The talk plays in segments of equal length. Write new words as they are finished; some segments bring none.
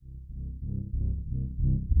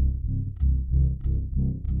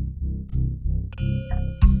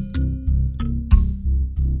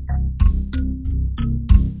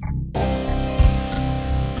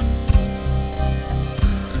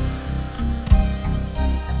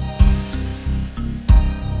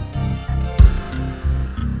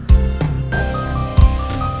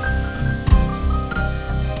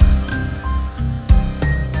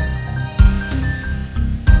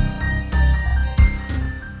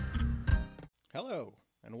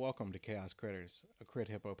Welcome to Chaos Critters, a Crit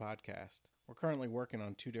Hippo podcast. We're currently working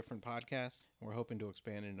on 2 different podcasts, and we're hoping to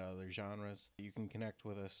expand into other genres. You can connect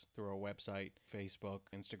with us through our website, Facebook,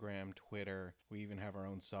 Instagram, Twitter. We even have our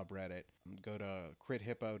own subreddit. Go to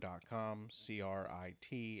crithippo.com,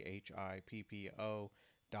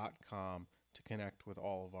 CRITHIPPO.com, to connect with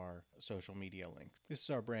all of our social media links. This is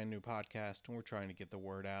our brand new podcast, and we're trying to get the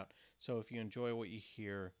word out. So if you enjoy what you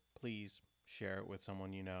hear, please share it with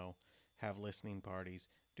someone you know. Have listening parties.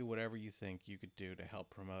 Do whatever you think you could do to help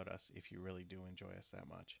promote us if you really do enjoy us that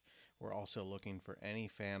much. We're also looking for any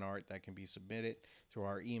fan art that can be submitted through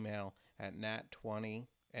our email at nat20,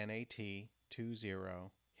 nat20,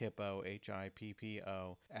 hippo,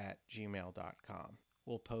 hippo, @gmail.com.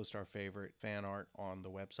 We'll post our favorite fan art on the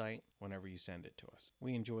website whenever you send it to us.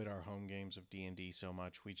 We enjoyed our home games of D&D so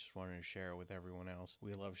much, we just wanted to share it with everyone else.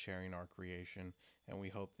 We love sharing our creation, and we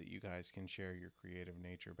hope that you guys can share your creative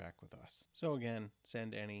nature back with us. So again,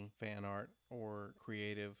 send any fan art or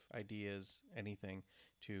creative ideas, anything,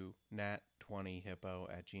 to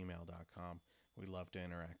nat20hippo@gmail.com. We'd love to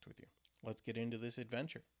interact with you. Let's get into this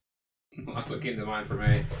adventure. Lots what came to mind for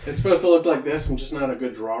me. It's supposed to look like this. I'm just not a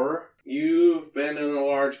good drawer. You've been in a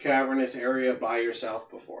large cavernous area by yourself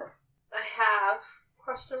before. I have.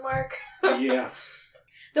 Question mark? Yeah.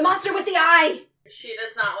 The monster with the eye! She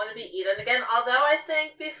does not want to be eaten again, although I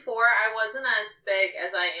think before I wasn't as big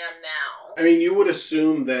as I am now. I mean, you would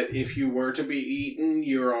assume that if you were to be eaten,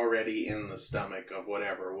 you're already in the stomach of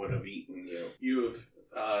whatever would have eaten you. You've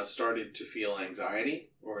started to feel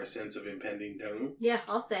anxiety or a sense of impending doom. Yeah,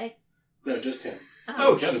 I'll say. No, just him.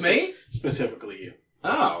 Oh, just me? Specifically you.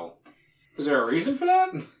 Oh. Is there a reason for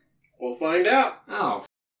that? We'll find out. Oh.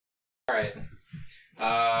 Alright.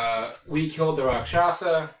 We killed the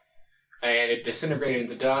Rakshasa, and it disintegrated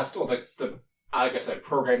into dust. Well, like I said,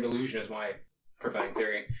 programmed illusion is my prevailing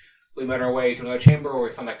theory. We made our way to another chamber where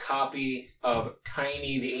we found a copy of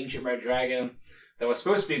Tiny, the ancient red dragon, that was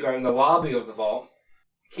supposed to be guarding the lobby of the vault.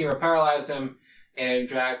 Kira paralyzed him, and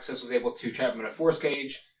Draxus was able to trap him in a force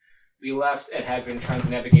cage. We left and had been trying to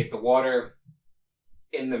navigate the water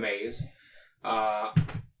in the maze.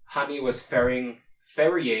 Honey was ferrying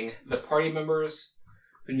the party members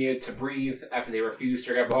who needed to breathe after they refused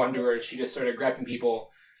to grab onto her. She just started grabbing people.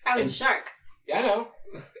 I was a shark. Yeah, I know.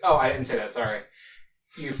 Oh, I didn't say that, sorry.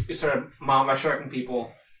 You started mama sharking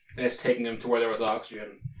people and just taking them to where there was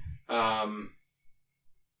oxygen.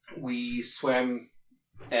 We swam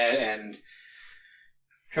and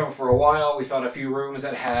traveled for a while. We found a few rooms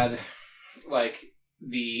that had, like,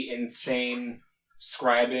 the insane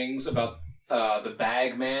scribings about the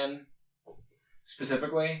Bagman,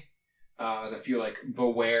 specifically. There's a few, like,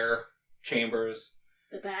 beware chambers.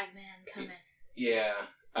 The Bagman Cometh. Yeah.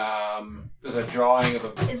 There's a drawing of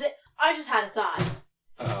a... Is it... I just had a thought.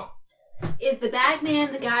 Oh. Is the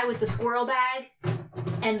Bagman the guy with the squirrel bag?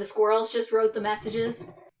 And the squirrels just wrote the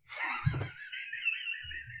messages?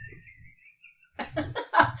 I'm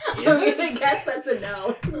gonna guess that's a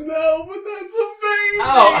no. No, but that's amazing!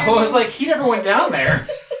 Oh, I was like, he never went down there.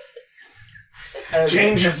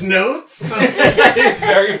 Change his notes? That is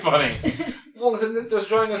very funny. Well, there's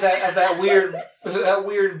drawing of that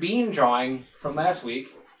weird bean drawing from last week.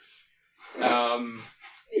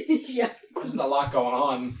 Yeah. There's a lot going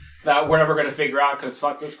on that we're never going to figure out because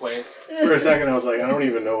fuck this place. For a second, I was like, I don't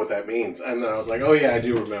even know what that means. And then I was like, oh yeah, I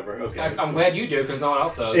do remember. Okay. I'm glad you do because no one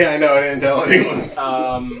else does. Yeah, I know. I didn't tell anyone.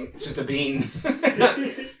 It's just a bean.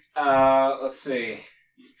 Let's see.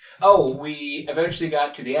 Oh, we eventually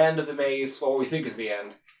got to the end of the maze, or what we think is the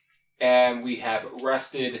end, and we have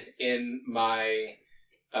rested in my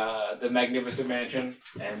the magnificent mansion,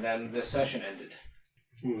 and then the session ended.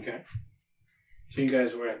 Okay. So you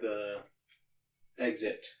guys were at the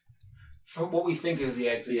exit. For what we think is the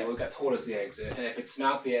exit, yeah, we got told is the exit, and if it's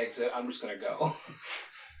not the exit, I'm just gonna go.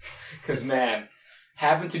 Because man,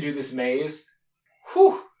 having to do this maze,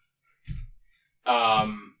 whew,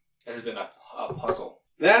 has been a puzzle.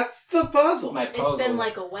 That's the puzzle. It's been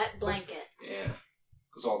like a wet blanket. Yeah.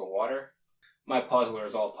 Because all the water. My puzzler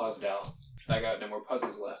is all puzzled out. I got no more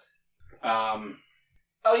puzzles left. Oh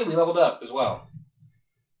yeah, we leveled up as well.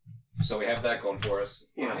 So we have that going for us.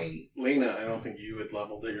 Yeah. Lena, I don't think you had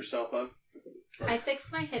leveled it yourself up. I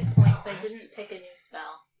fixed my hit points. I didn't pick a new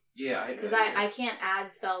spell. Yeah, Because I can't add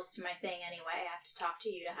spells to my thing anyway. I have to talk to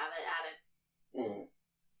you to have it added. Mm.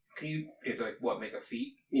 Can you have to, like, what, make a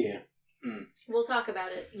feat? Yeah. Mm. We'll talk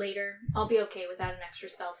about it later. I'll be okay without an extra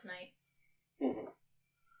spell tonight. Mm-hmm.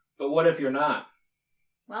 But what if you're not?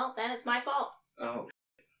 Well, then it's my fault. Oh.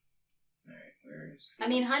 Alright, where is... I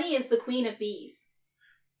mean, Honey is the queen of bees.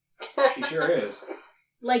 She sure is.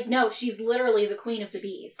 Like, no, she's literally the queen of the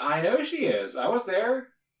bees. I know she is. I was there.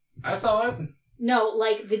 I saw it. No,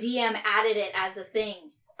 like, the DM added it as a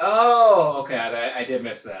thing. Oh, okay. I did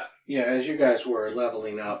miss that. Yeah, as you guys were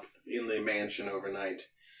leveling up in the mansion overnight,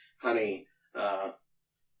 Honey, the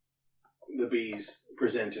bees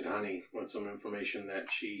presented Honey with some information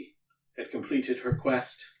that she had completed her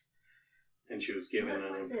quest, and she was given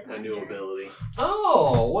What was it a new under? Oh, ability.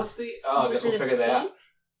 what's the... Oh, I Was guess we'll it a figure that out. feat?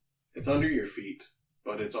 It's under your feet,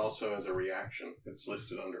 but it's also as a reaction. It's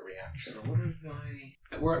listed under reaction. So what is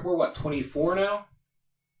my... We're what, 24 now?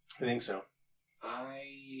 I think so.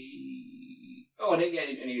 Oh, I didn't get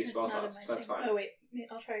any It's spell not in slots, my so that's thing. fine. Oh, wait.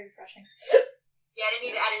 I'll try refreshing. Yeah, I didn't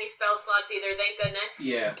need to add any spell slots either, thank goodness.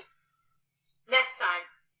 Yeah. Next time.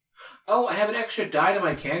 Oh, I have an extra die to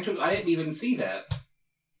my cantrip? I didn't even see that.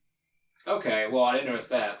 Okay, well, I didn't notice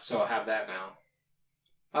that, so I have that now.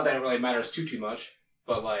 Not that it really matters too much,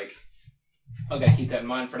 but, like, I gotta keep that in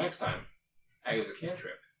mind for next time. I use a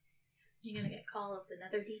cantrip. You're gonna get Call of the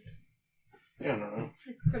Netherdeep. Yeah, I don't know.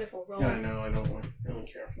 It's critical role. Yeah, I know. I don't really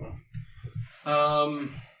care for them.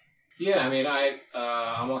 Yeah, I mean,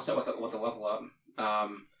 I'm all set with the level up.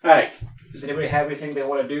 Hey! Does anybody have anything they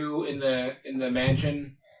want to do in the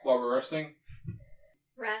mansion while we're resting?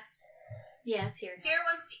 Rest. Yeah, it's here. Here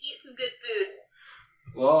wants to eat some good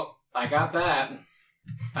food. Well, I got that.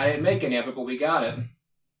 I didn't make any of it, but we got it.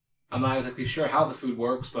 I'm not exactly sure how the food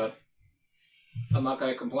works, but I'm not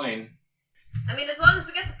going to complain. I mean, as long as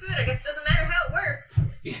we get the food, I guess it doesn't matter how it works.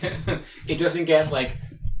 It doesn't get, like,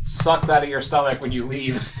 sucked out of your stomach when you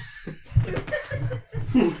leave.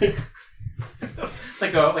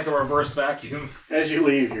 like a reverse vacuum. As you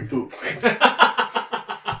leave, you poop.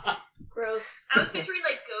 Gross. I was picturing,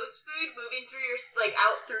 like, ghost food moving through your, like,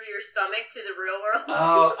 out through your stomach to the real world.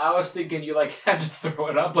 Oh, I was thinking you, like, had to throw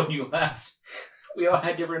it up when you left. We all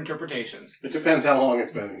had different interpretations. It depends how long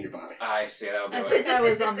it's been in your body. I see, that'll do I it. think I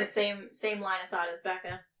was on the same line of thought as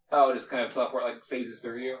Becca. Oh, just kind of talk where it, like, phases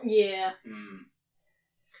through you? Yeah.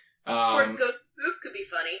 Of course, ghost poop could be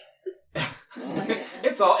funny. Oh my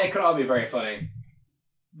goodness. It could all be very funny.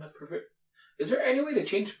 Is there any way to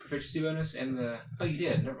change the proficiency bonus in the... Oh, you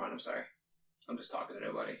did. Never mind, I'm sorry. I'm just talking to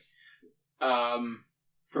nobody.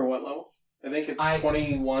 For what level? I think it's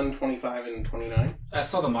 21, 25, and 29. I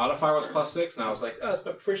saw the modifier was +6, and I was like, oh, it's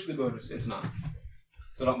my proficiency bonus. It's not.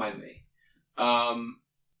 So don't mind me.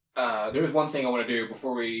 There's one thing I want to do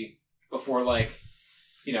before like,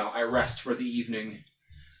 you know, I rest for the evening.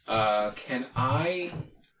 Can I...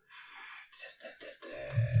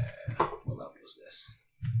 What level is this?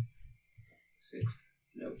 6th?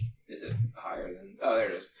 Nope. Is it higher than... Oh, there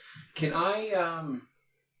it is. Can I,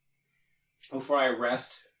 before I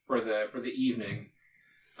rest for the evening,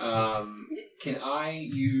 can I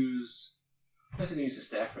use... I guess I can use the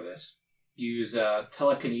staff for this. Use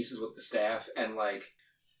telekinesis with the staff and, like,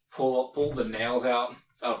 pull the nails out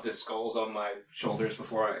of the skulls on my shoulders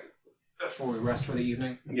before we rest for the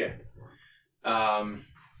evening. Yeah.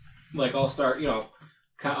 Like I'll start, you know,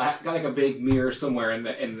 kind of got like a big mirror somewhere in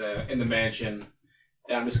the mansion,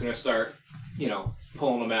 and I'm just gonna start, you know,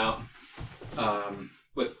 pulling them out,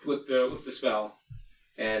 with the spell,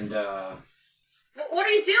 and What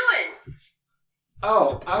are you doing?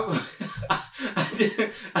 oh, I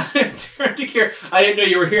didn't turn to care. I didn't know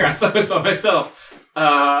you were here. I thought it was by myself.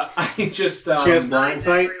 I just she has blind Mine's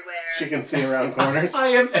sight. everywhere. She can see around corners. I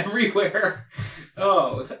am everywhere.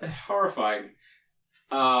 Oh, horrifying.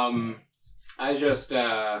 I just,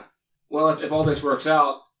 well, if all this works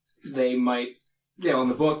out, they might, you know, in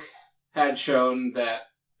the book had shown that,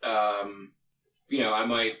 you know, I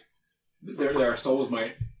might, their souls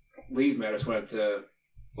might leave me. I just wanted to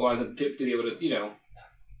be able to, you know,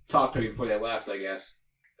 talk to me before they left, I guess.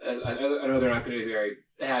 I know they're not going to be very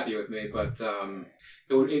happy with me, but,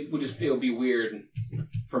 it would be weird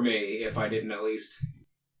for me if I didn't at least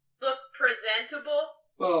Look presentable?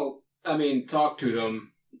 Well, I mean, talk to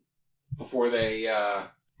them before they,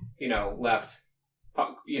 you know, left.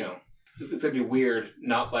 You know, it's gonna be weird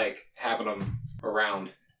not, like, having them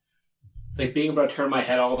around. Like, being able to turn my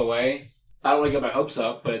head all the way. I don't want to get my hopes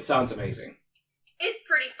up, but it sounds amazing. It's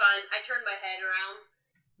pretty fun. I turned my head around.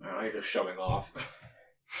 Oh, you're just showing off.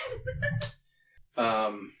 You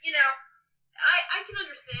know, I can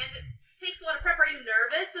understand it takes a lot of preparation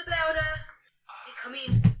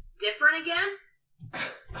becoming different again?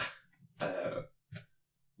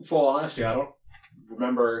 Full honesty, I don't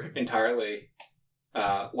remember entirely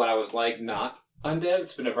what I was like not undead.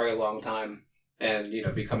 It's been a very long time, and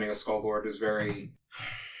becoming a Skull Lord is very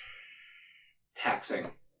taxing.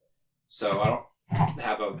 So I don't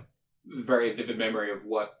have a very vivid memory of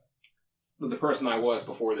what the person I was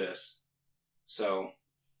before this. So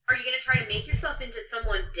are you going to try to make yourself into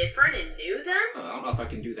someone different and new then? I don't know if I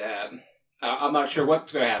can do that. I'm not sure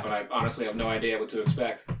what's going to happen. I honestly have no idea what to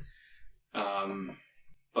expect.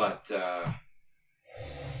 But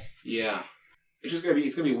yeah, it's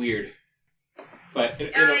gonna be weird. But I can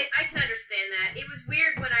understand that. It was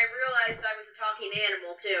weird when I realized I was a talking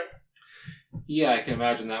animal too. Yeah, I can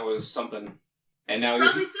imagine that was something. And now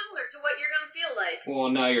probably similar to what you're gonna feel like. Well,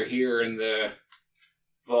 now you're here in the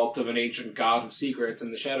vault of an ancient god of secrets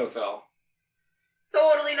in the Shadowfell.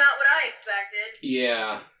 Totally not what I expected.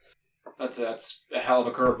 Yeah, that's a hell of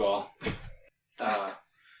a curveball.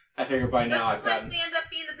 I figured by now I've gotten... Sometimes they end up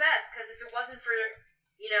being the best, because if it wasn't for,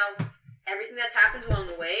 everything that's happened along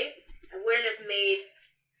the way, I wouldn't have made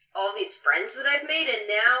all these friends that I've made, and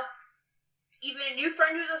now, even a new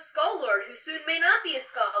friend who's a Skull Lord, who soon may not be a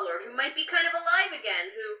Skull Lord, who might be kind of alive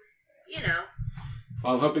again, who,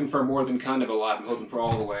 Well, I'm hoping for more than kind of alive. I'm hoping for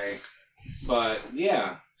all the way. But,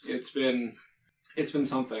 yeah, it's been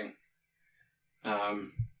something.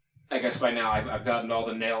 I guess by now I've gotten all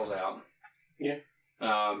the nails out. Yeah.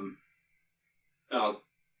 I'll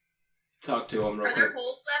talk to him real quick. Are there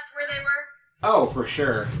holes left where they were? Oh, for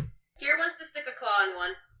sure. Kier wants to stick a claw in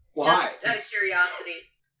one. Why? Just out of curiosity.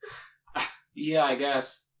 Yeah, I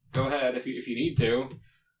guess. Go ahead if you need to.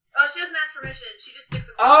 Oh, she doesn't ask permission. She just sticks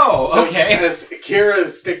a claw. Oh, okay. As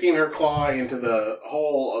Kira's sticking her claw into the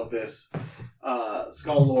hole of this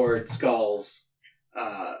Skull Lord Skull's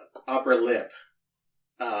upper lip,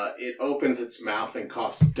 it opens its mouth and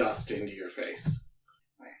coughs dust into your face.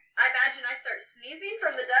 I imagine I start sneezing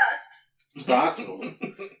from the dust. It's possible.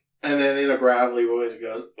 And then in a gravelly voice it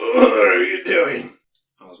goes, "What are you doing?"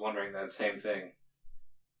 I was wondering that same thing.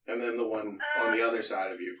 And then the one on the other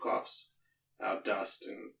side of you coughs out dust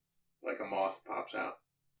and like a moth pops out.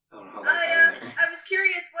 I don't know how that got in there. I was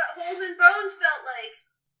curious what holes in bones felt like.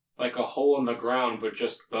 Like a hole in the ground, but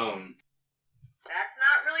just bone. That's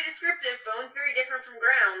not really descriptive. Bone's very different from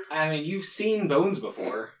ground. I mean, you've seen bones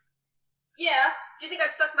before. Yeah. Do you think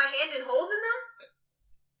I've stuck my hand in holes in them?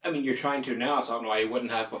 I mean, you're trying to now, so I don't know why you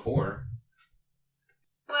wouldn't have before.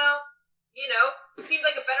 Well, it seemed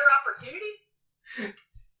like a better opportunity.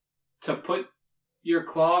 To put your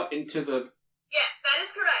claw into the... Yes, that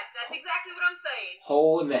is correct. That's exactly what I'm saying.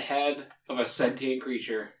 Hole in the head of a sentient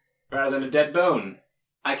creature, rather than a dead bone.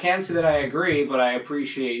 I can say that I agree, but I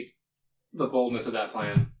appreciate the boldness of that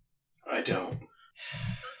plan. I don't.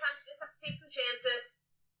 Sometimes you just have to take some chances.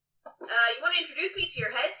 You want to introduce me to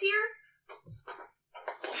your heads here?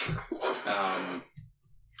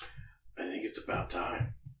 I think it's about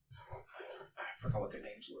time. I forgot what their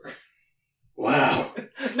names were. Wow.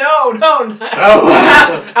 No! Oh,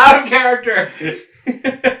 wow. Out of character!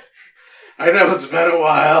 I know it's been a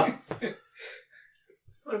while.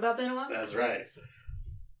 What about been a while? That's right.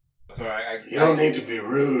 Sorry, You don't need to be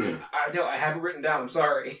rude. I know, I have it written down, I'm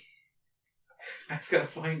sorry. I just gotta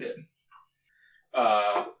find it.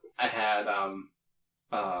 I had,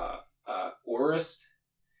 Orist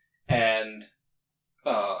and,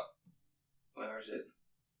 where is it?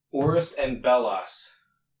 Orist and Bellas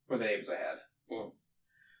were the names I had. Mm.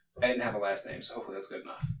 I didn't have a last name, so hopefully that's good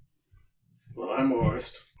enough. Well, I'm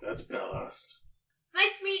Orist. That's Bellost.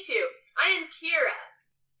 Nice to meet you. I am Kira,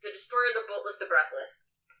 the destroyer of the boltless, the breathless.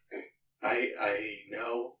 I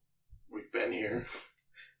know. We've been here.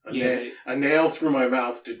 A A nail through my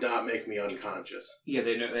mouth did not make me unconscious. Yeah,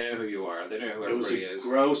 they know who you are. They know who It was everybody a is.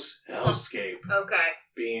 gross hellscape Okay.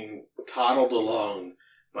 being toddled along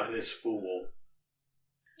by this fool.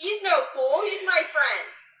 He's no fool. He's my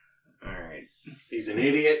friend. Alright. He's an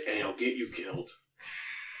idiot and he'll get you killed.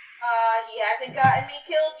 He hasn't gotten me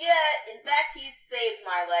killed yet. In fact, he's saved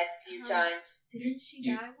my life a few times. Didn't she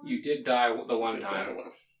die once? You did die the one Did time. that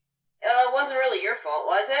once. It wasn't really your fault,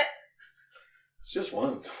 was it? It's just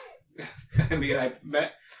once. I mean, I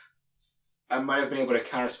might have been able to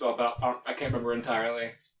counterspell, but I can't remember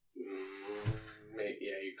entirely.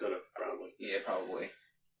 Yeah, you could have, probably. Yeah, probably.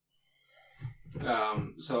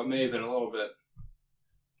 So it may have been a little bit.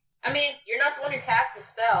 I mean, you're not the one who cast the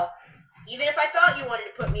spell. Even if I thought you wanted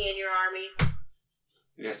to put me in your army.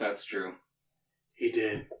 I guess that's true. He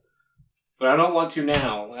did. But I don't want to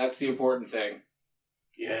now. That's the important thing.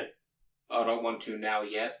 Yet. I don't want to now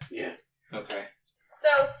yet? Yeah. Okay.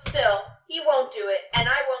 Though, still, He won't do it, and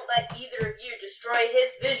I won't let either of you destroy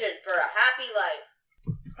his vision for a happy life.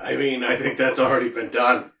 I mean, I think that's already been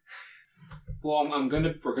done. Well,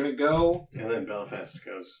 we're gonna go. And then Belfast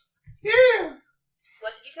goes, Yeah!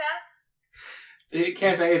 What did you cast? It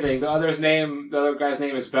can't say anything. The other guy's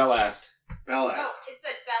name is Belast. Belfast. Oh, it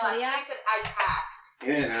said Bella. Yeah. I said I cast. He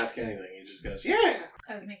didn't ask anything. He just goes, yeah.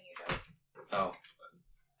 I was making a joke. Oh.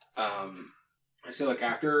 I feel like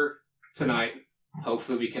after tonight,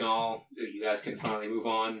 hopefully you guys can finally move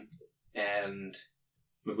on, and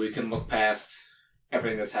we can look past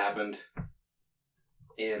everything that's happened, and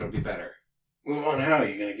it'll be better. Move on how?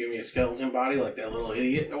 You gonna give me a skeleton body like that little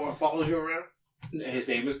idiot that follows you around? His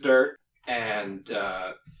name is Dirt, and,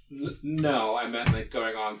 no, I meant, like,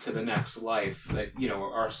 going on to the next life. Like,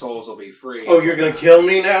 our souls will be free. Oh, you're gonna kill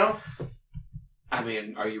me now? I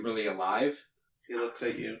mean, are you really alive? He looks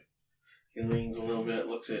at you. He leans a little bit,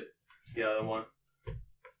 looks at the other one.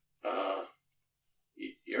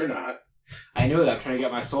 You're not. I know that. I'm trying to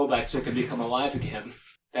get my soul back so it can become alive again.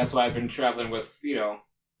 That's why I've been traveling with,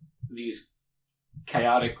 these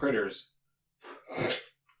chaotic critters. I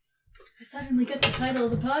suddenly get the title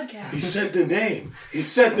of the podcast. He said the name. He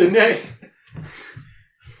said the name.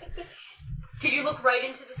 Did you look right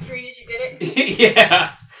into the screen as you did it?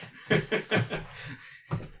 Yeah.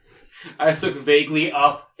 I just look vaguely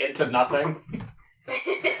up into nothing.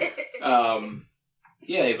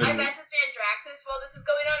 Yeah, they've I been... messaged Andraxis while this is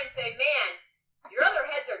going on and say, man, your other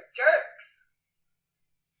heads are jerks.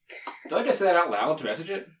 Did I just say that out loud to message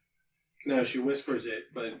it? No, she whispers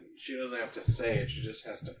it, but she doesn't have to say it. She just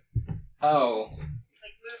has to. Oh.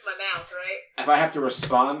 Like, move my mouth, right? If I have to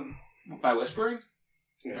respond by whispering?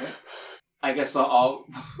 Yeah. I guess I'll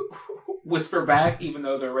whisper back, even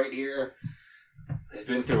though they're right here. They've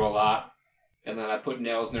been through a lot. And then I put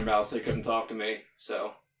nails in their mouths so they couldn't talk to me.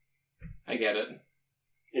 So, I get it.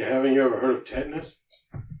 Yeah, haven't you ever heard of tetanus?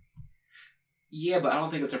 Yeah, but I don't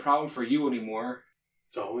think it's a problem for you anymore.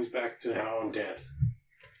 It's always back to how I'm dead.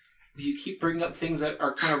 You keep bringing up things that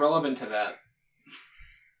are kind of relevant to that.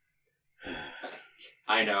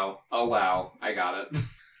 I know. Oh, wow. I got it.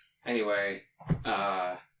 Anyway,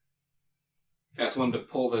 I just wanted to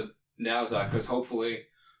pull the nails out, because hopefully,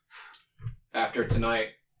 after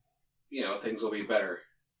tonight, things will be better.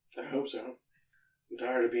 I hope so. I'm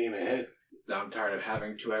tired of being ahead. I'm tired of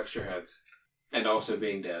having 2 extra heads. And also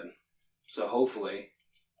being dead. So hopefully,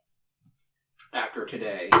 after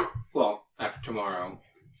today, after tomorrow,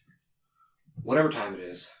 whatever time it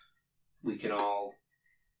is, we can all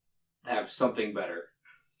have something better.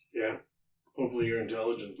 Yeah. Hopefully your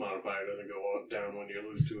intelligence modifier doesn't go down when you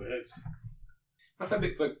lose 2 heads. I thought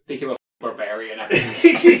I became a barbarian after this.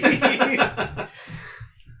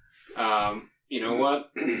 You know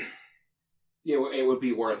what? It would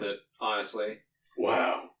be worth it, honestly.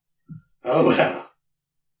 Wow. Oh, wow.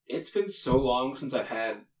 It's been so long since I've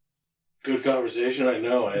had... Good conversation, I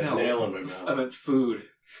know. I had a nail in my mouth. I meant food.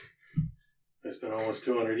 It's been almost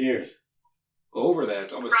 200 years. Over that,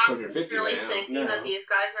 it's almost Ross is 250 really right now. thinking No. that these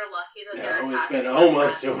guys are lucky that they're No, it's attached been to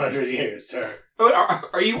almost them. 200 years, sir. Oh,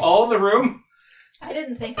 are you all in the room? I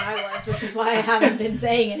didn't think I was, which is why I haven't been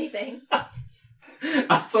saying anything.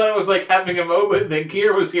 I thought I was like having a moment, then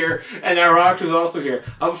Kier was here, and now Rox was also here.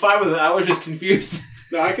 I'm fine with it, I was just confused.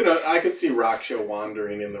 No, I could see Raksha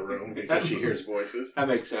wandering in the room because she hears voices. That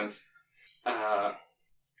makes sense.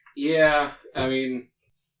 Yeah, I mean,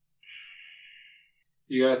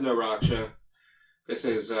 you guys know Raksha. This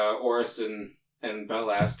is Orist and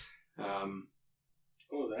Belast. What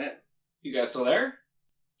was that? You guys still there?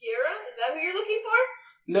 Jira, is that who you're looking for?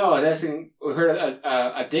 No, we heard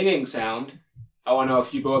a dinging sound. I want to know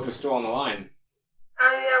if you both are still on the line.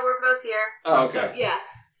 Oh yeah, we're both here. Oh, okay. Yeah.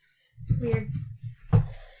 Weird.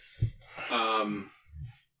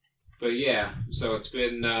 But yeah, so it's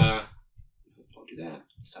been, don't do that.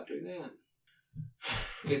 Stop doing that.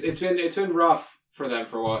 It's been rough for them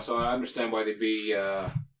for a while, so I understand why they'd be,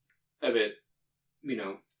 a bit,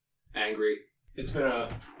 angry. It's been a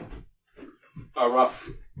rough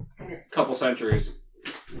couple centuries.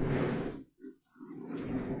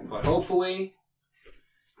 But hopefully,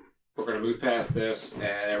 we're going to move past this, and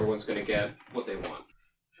everyone's going to get what they want.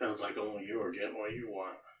 Sounds like only you are getting what you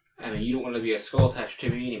want. I mean, you don't want to be a skull attached to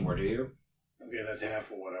me anymore, do you? Okay, that's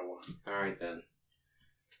half of what I want. Alright then.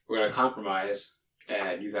 We're going to compromise,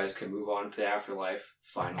 and you guys can move on to the afterlife,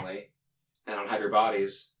 finally. And I don't have your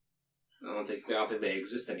bodies. I don't think they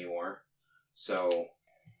exist anymore. So,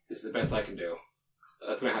 this is the best I can do.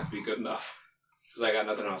 That's going to have to be good enough. Because I got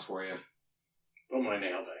nothing else for you. Put my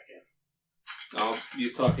nail back in. I'll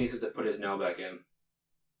use telekinesis to put his nail back in.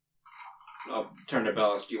 I'll turn to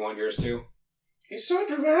Bellis. Do you want yours too? He's so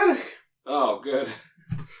dramatic. Oh, good.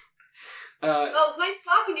 Well, it was nice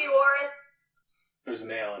talking to you, Horace. There's a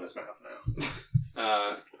nail in his mouth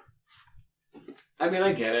now. I mean,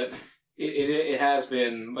 I get it. It has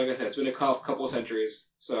been, like I said, it's been a couple of centuries,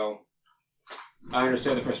 so I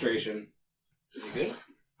understand the frustration. You good?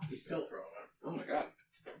 He's still throwing up. Oh my god.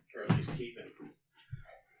 Or at least keeping.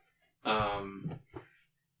 I'll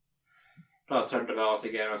turn to Valis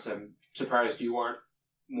again. I'm surprised you aren't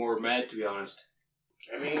more mad, to be honest.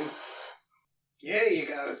 I mean, yeah, you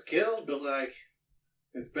got us killed, but like,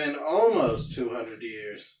 it's been almost 200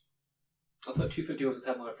 years. I thought 250 was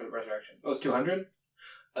the timeline for the resurrection. Oh, it's 200?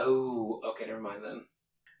 Oh, okay, never mind then.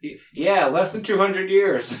 Yeah, less than 200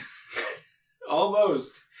 years.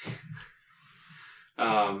 Almost.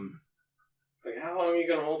 Like, how long are you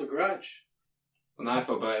gonna hold a grudge? Well, now I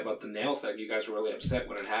feel bad about the nail thing. You guys were really upset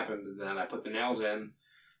when it happened, and then I put the nails in.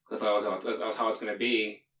 Because I thought that was how it's going to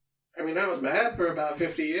be. I mean, that was bad for about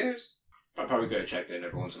 50 years. I'm probably going to check in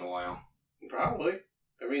every once in a while. Probably.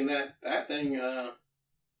 I mean, that thing,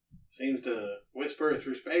 seems to whisper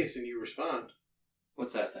through space and you respond.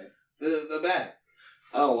 What's that thing? The bat.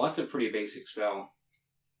 Oh, well, that's a pretty basic spell.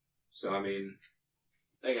 So, I mean,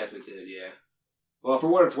 I guess it did, yeah. Well, for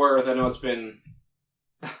what it's worth, I know it's been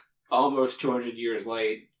almost 200 years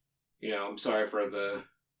late. You know, I'm sorry for the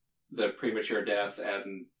premature death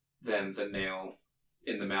and then the nail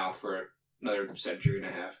in the mouth for another century and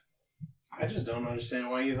a half. I just don't understand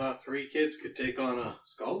why you thought 3 kids could take on a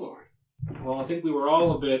Skull Lord. Well, I think we were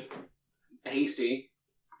all a bit hasty.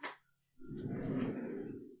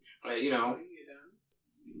 You know.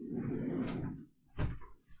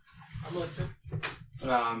 I'm listening.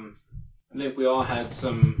 I think we all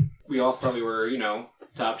thought we were,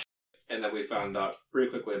 top shit, and then we found out pretty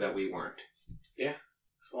quickly that we weren't. Yeah.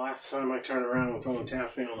 It's the last time I turn around when someone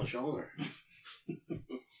taps me on the shoulder.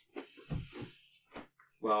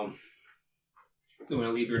 Well, you want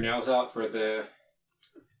to leave your nails out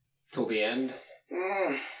till the end?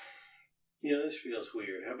 This feels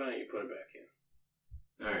weird. How about you put it back in?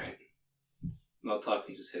 Alright. I'll talk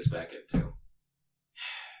and just his back in, too.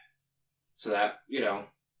 So that,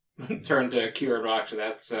 turned to Kira and Rock, so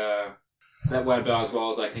that went about as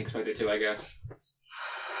well as I expected to, I guess.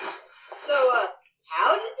 So,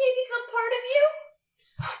 how did they become part of you?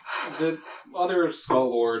 The other Skull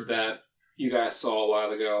Lord that you guys saw a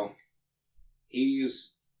while ago,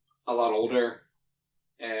 he's a lot older,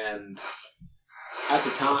 and at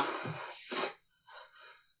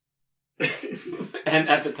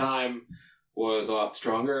the time was a lot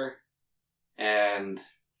stronger, and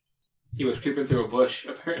he was creeping through a bush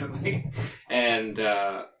apparently, and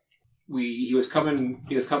he was coming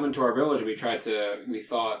to our village, and we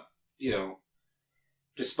thought,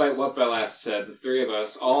 despite what Belas said, the 3 of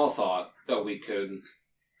us all thought that we could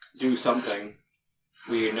do something.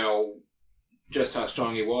 We didn't know just how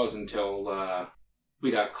strong he was until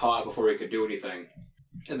we got caught before we could do anything.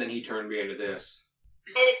 And then he turned me into this.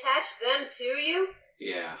 And attached them to you?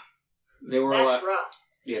 Yeah. That's rough.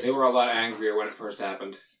 Yeah, they were a lot angrier when it first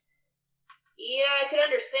happened. Yeah, I could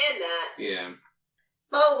understand that. Yeah.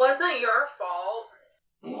 Well, it wasn't your fault.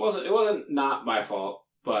 It wasn't not my fault,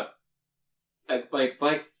 but like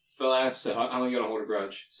Belas said, I'm only gonna hold a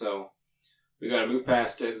grudge, so we gotta move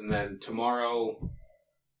past it, and then tomorrow,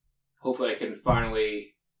 hopefully I can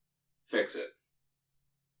finally fix it.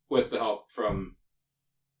 With the help from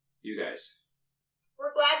you guys.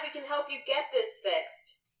 We're glad we can help you get this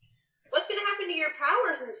fixed. What's gonna happen to your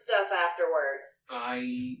powers and stuff afterwards?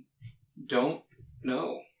 I don't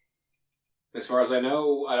know. As far as I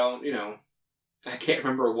know, I don't, I can't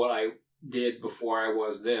remember what I did before I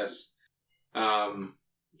was this.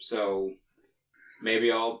 So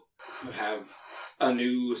maybe I'll have a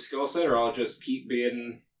new skill set, or I'll just keep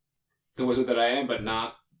being the wizard that I am, but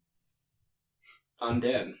not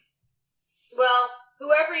undead. Well,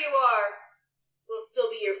 whoever you are, we'll still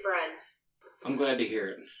be your friends. I'm glad to hear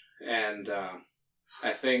it. And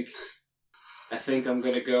I think I'm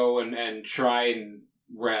going to go and try and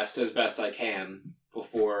rest as best I can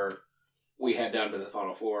before we head down to the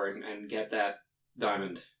final floor and get that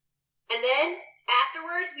diamond. And then,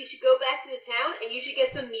 afterwards, we should go back to the town and you should get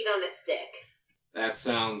some meat on a stick. That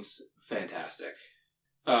sounds fantastic.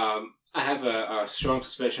 I have a strong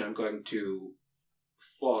suspicion I'm going to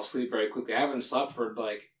fall asleep very quickly. I haven't slept for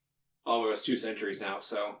almost 2 centuries now,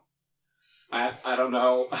 so I don't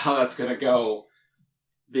know how that's gonna go.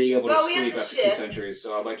 Being able to sleep after 2 centuries,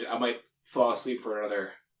 so I might fall asleep for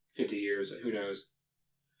another 50 years. Who knows?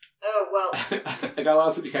 Oh well, I got a lot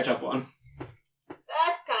of sleep to catch up on.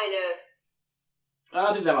 That's kind of. I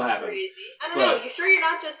don't think that'll happen. Crazy. I don't know. You sure you're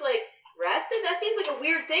not just rested? That seems like a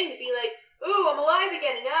weird thing to be like, "Ooh, I'm alive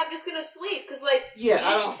again, and now I'm just gonna sleep because, like, Yeah, you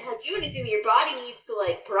I don't. can't do anything that your body needs to,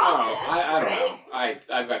 like, Oh, process. I don't right?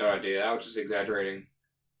 know. I've got no idea. I was just exaggerating.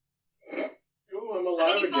 Ooh, I'm I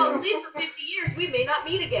alive mean, you fall again. asleep for 50 years, we may not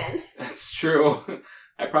meet again. That's true.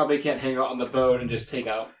 I probably can't hang out on the boat and just take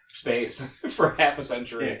out space for half a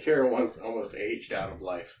century. Yeah, Kira once almost aged out of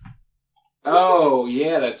life. Oh,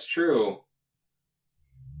 yeah, that's true.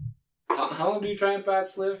 How long do giant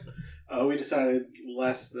bats live? We decided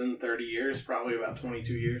less than 30 years, probably about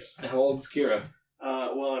 22 years. How old is Kira?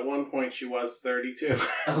 Well, at one point she was 32.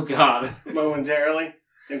 Oh, God. Momentarily,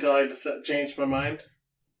 until I changed my mind.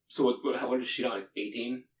 So what is she now, like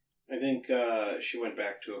 18? I think she went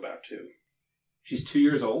back to about 2. She's 2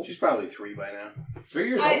 years old? She's probably 3 by now. 3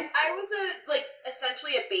 years old? I was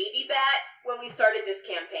essentially a baby bat when we started this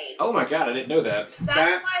campaign. Oh my god, I didn't know that.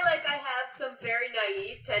 That's why, like, I have some very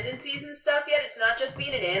naive tendencies and stuff yet. It's not just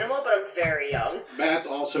being an animal, but I'm very young. Bats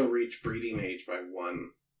also reach breeding age by 1.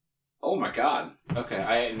 Oh my god. Okay,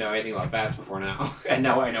 I didn't know anything about bats before now. And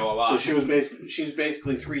now I know a lot. So she's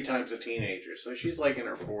basically 3 times a teenager. So she's like in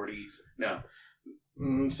her 40s. No.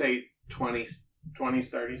 Say 20s,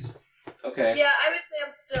 30s. Okay. Yeah, I would say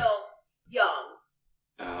I'm still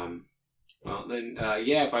young. Well then,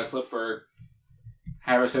 yeah, if I slept for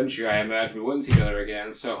half a century, I imagine we wouldn't see each other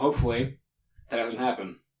again. So hopefully, that doesn't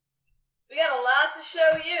happen. We got a lot to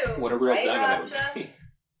show you. What a real right, demo that Raksha? would be.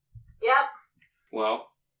 Yep. Well,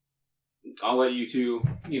 I'll let you two,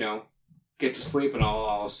 get to sleep, and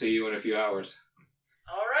I'll see you in a few hours.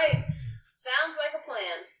 All right. Sounds like a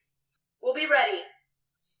plan. We'll be ready.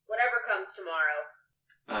 Whatever comes tomorrow.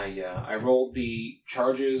 I rolled the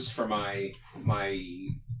charges for my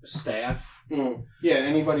staff. Mm. Yeah,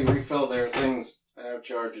 anybody refill their things that have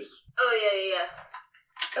charges. Oh,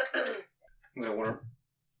 yeah. I'm gonna want to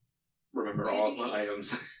remember all of my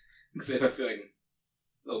items because I have a feeling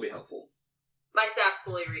they'll be helpful. My staff's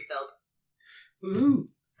fully refilled. Woohoo!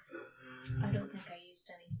 I don't think I used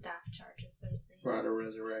any staff charges lately. Rod of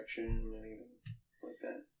Resurrection, anything like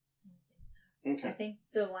that. I don't think so. Okay. I think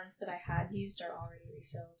the ones that I had used are already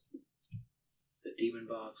refilled. The demon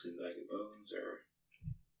box and bag of bones are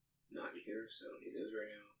not in here, so I don't need those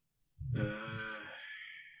right now.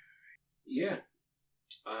 Yeah.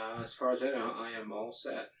 As far as I know, I am all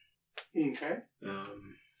set. Okay.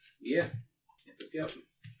 Yeah. Yep.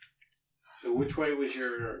 So which way was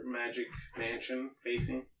your magic mansion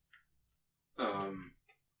facing?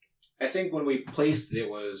 I think when we placed it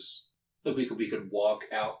was that we could walk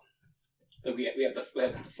out. Like we have the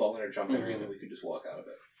fall in or jump area, and then we could just walk out of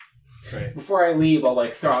it. Right. Before I leave, I'll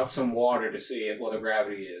throw out some water to see what the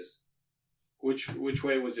gravity is. Which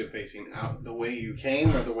way was it facing? Out the way you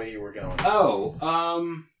came or the way you were going? Oh,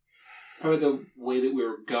 probably the way that we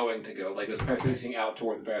were going to go. Like it's probably facing out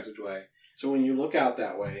toward the passageway. So when you look out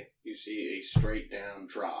that way, you see a straight down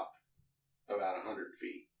drop about 100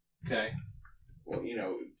 feet. Okay. Well,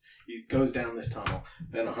 it goes down this tunnel,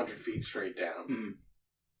 then 100 feet straight down.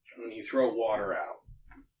 Mm-hmm. When you throw water out,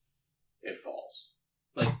 it falls.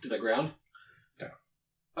 Like to the ground? Down.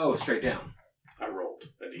 Oh, straight down. I rolled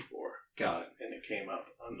a d4. Got it. And it came up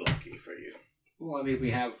unlucky for you. Well, I mean, we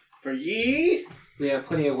have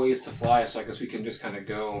plenty of ways to fly, so I guess we can just kind of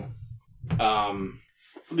go.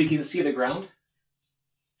 We can see the ground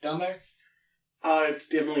down there. It's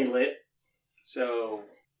dimly lit, so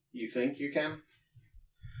you think you can?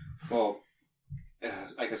 Well,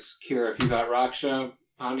 I guess Kira, if you got Raksha,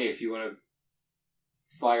 honey, if you want to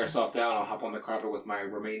fly yourself down, I'll hop on the carpet with my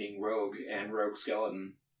remaining rogue and rogue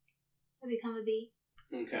skeleton. I become a bee.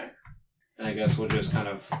 Okay. And I guess we'll just kind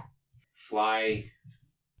of fly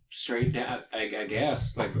straight down, I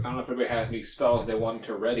guess. Like, I don't know if anybody has any spells they want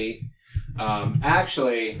to ready.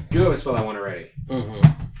 Actually, I do have a spell I want to ready.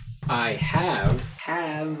 Mm-hmm. I have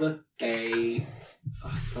a... I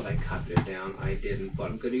thought I copied it down. I didn't,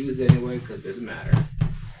 but I'm going to use it anyway because it doesn't matter.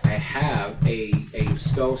 I have a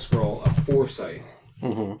spell scroll of foresight.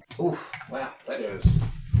 Mm-hmm. Oof, wow, that is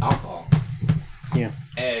alcohol. Yeah.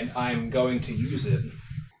 And I'm going to use it.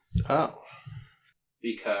 Oh.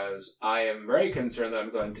 Because I am very concerned that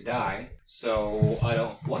I'm going to die, so I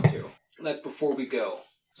don't want to. That's before we go.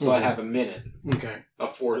 So I have a minute. Okay.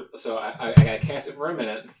 So I gotta cast it for a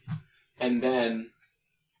minute, and then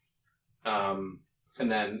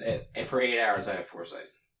for 8 hours I have foresight.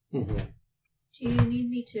 Mm-hmm. Do you need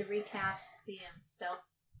me to recast the stealth?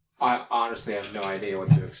 I honestly have no idea what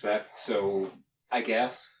to expect, so I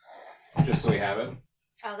guess just so we have it.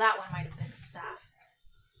 Oh, that one might have been a staff.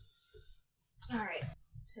 Alright.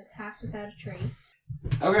 So pass without a trace.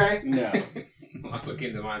 Okay. No. That's what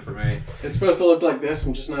came to mind for me. It's supposed to look like this.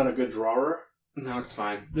 I'm just not a good drawer. No, it's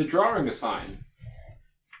fine. The drawing is fine.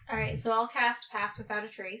 Alright, so I'll cast Pass Without a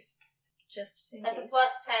Trace. Just in That's a case. +10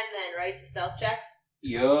 then, right, to stealth checks?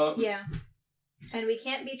 Yup. Yeah. And we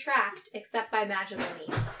can't be tracked except by magical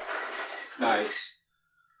means. Nice.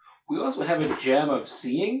 We also have a gem of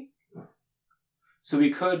seeing. So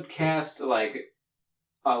we could cast, like,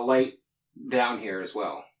 a light down here as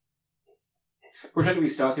well. We're trying to be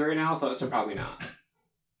stealthy right now, so probably not.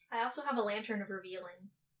 I also have a Lantern of Revealing.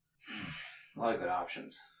 A lot of good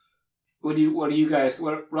options. What do you guys,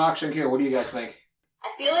 Raksha and Kira, what do you guys think?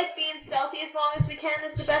 I feel like being stealthy as long as we can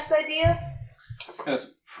is the best idea.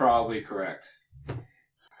 That's probably correct.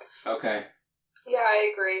 Okay. Yeah,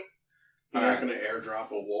 I agree. You're not going to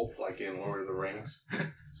airdrop a wolf like in Lord of the Rings?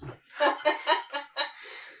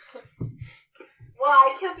 Well,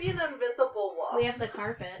 I can be an invisible wolf. We have the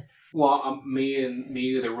carpet. Well,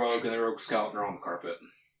 me, the rogue, and the rogue skeleton are on the carpet.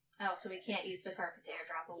 Oh, so we can't use the carpet to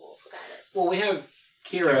airdrop a wolf. Got it. Well, we have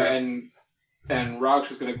Kira and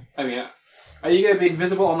Raksha's gonna. I mean, are you gonna be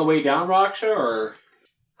invisible on the way down, Raksha, or?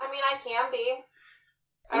 I mean, I can be.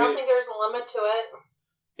 I don't think there's a limit to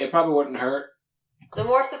it. It probably wouldn't hurt. The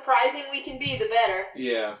more surprising we can be, the better.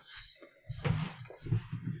 Yeah.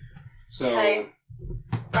 So. Okay.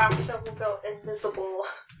 Raksha will go invisible.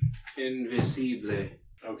 Invisible.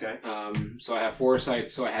 Okay. So I have foresight,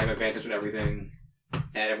 so I have advantage on everything, and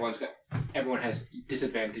everyone has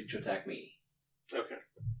disadvantage to attack me. Okay.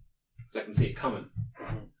 So I can see it coming.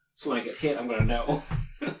 Mm-hmm. So when I get hit, I'm gonna know.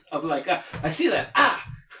 I'll be like, I see that. Ah.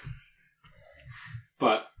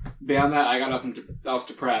 But beyond that, I got nothing else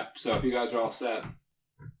to prep. So if you guys are all set,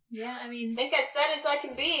 Yeah, I mean... I think as set as I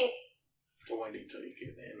can be. We'll wait until you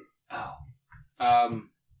get in. oh,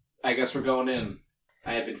 I guess we're going in.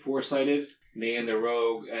 I have been foresighted. Me and the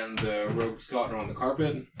rogue skeleton are on the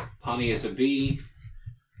carpet. Honey is a bee.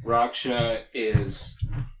 Raksha is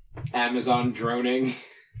Amazon droning.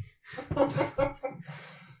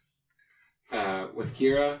 With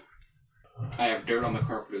Kira, I have dirt on the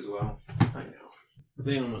carpet as well. I know.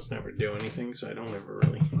 They almost never do anything, so I don't ever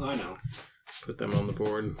really I know. put them on the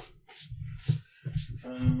board.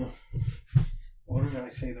 What did I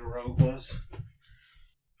say the rogue was?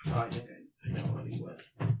 Oh, I think I know what he was.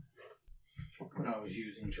 What I was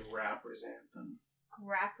using to represent them.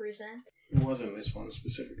 Represent? It wasn't this one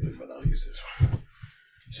specifically, but I'll use this one.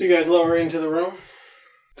 So you guys lower into the room?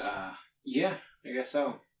 Yeah, I guess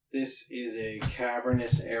so. This is a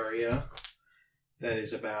cavernous area that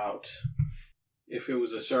is about, if it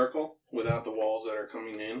was a circle without the walls that are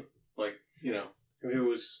coming in, like, you know, if it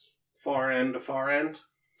was far end to far end,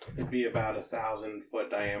 it'd be about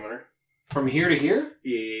 1,000-foot diameter. From here to here?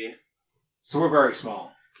 Yeah. So we're very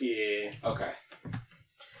small. Yeah. Okay.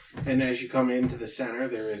 And as you come into the center,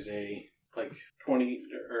 there is a, like, 20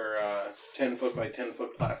 or 10-foot by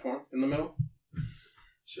 10-foot platform in the middle.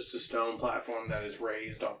 It's just a stone platform that is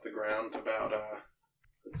raised off the ground about,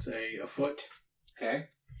 let's say, a foot. Okay.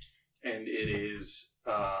 And it is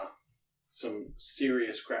some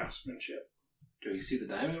serious craftsmanship. Do you see the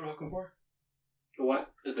diamond we're looking for?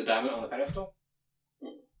 What? Is the diamond on the pedestal?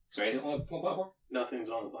 Is there anything on the platform? Nothing's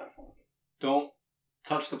on the platform. Don't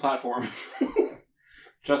touch the platform.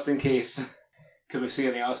 Just in case. Can we see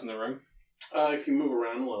anything else in the room? If you move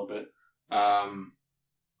around a little bit.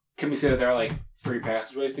 Can we see that there are like 3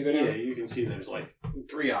 passageways to go down? Yeah, you can see there's like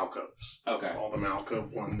 3 alcoves. Okay. All of them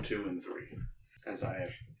alcove 1, 2, and 3. As I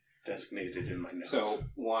have designated in my notes. So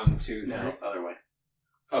 1, 2, 3. No, other way.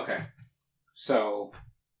 Okay. So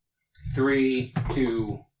 3,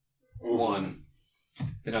 2, 1.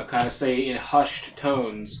 And I'll kind of say in hushed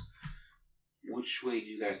tones, which way do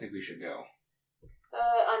you guys think we should go?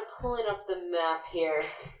 I'm pulling up the map here.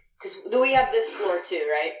 Because we have this floor too,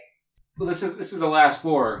 right? Well, this is the last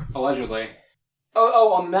floor, allegedly.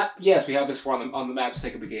 Oh, on the map. Yes, we have this floor on the map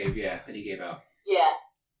sticker we gave. Yeah, that he gave out. Yeah.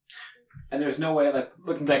 And there's no way, like,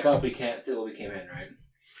 looking back up, we can't see what we came in, right?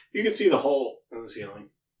 You can see the hole in the ceiling.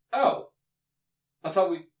 Oh, I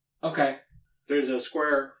thought we. Okay. There's a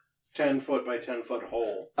square 10-foot by 10-foot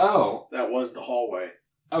hole. Oh. That was the hallway.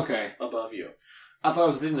 Okay. Above you. I thought it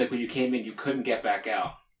was the thing, like, when you came in, you couldn't get back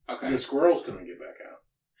out. Okay. The squirrels couldn't get back out.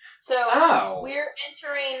 So Oh. we're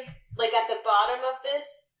entering like at the bottom of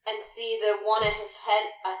this and see the one ahead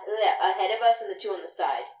of us and the 2 on the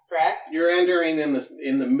side, correct? You're entering in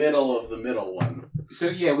the middle of the middle one. So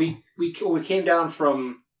yeah, we came down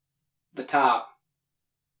from the top,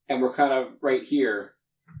 and we're kind of right here.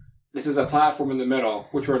 This is a platform in the middle,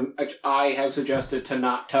 which I have suggested to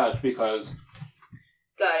not touch because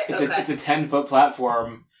Got it. it's a 10-foot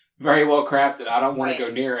platform, very well crafted. I don't want to go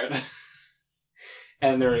near it.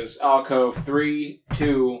 And there's alcove 3,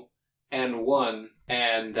 2, and 1,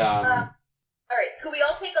 and all right. Could we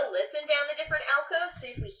all take a listen down the different alcoves? see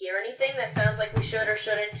if we hear anything that sounds like we should or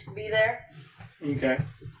shouldn't be there. Okay.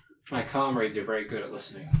 My comrades are very good at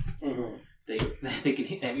listening. Mm-hmm. They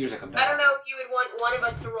can have ears like a I bell. don't know if you would want one of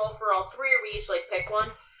us to roll for all three, or we each pick one.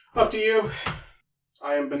 Up to you.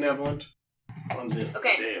 I am benevolent on this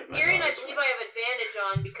Okay, day of my hearing I daughter's believe wedding. I have advantage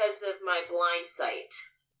on because of my blind sight.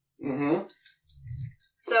 Mm-hmm.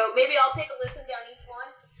 So maybe I'll take a listen down each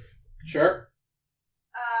one. Sure.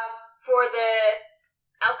 For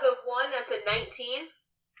the alcove 1, that's a 19.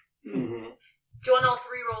 Mm-hmm. Do you want all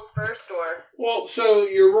three rolls first, or? Well, so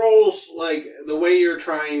your rolls, like, the way you're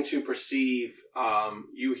trying to perceive,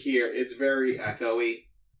 you hear, it's very echoey.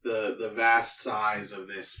 The vast size of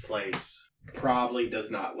this place probably does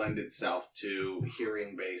not lend itself to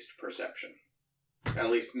hearing-based perception. At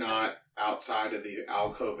least not outside of the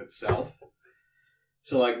alcove itself.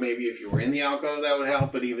 So, like, maybe if you were in the alcove, that would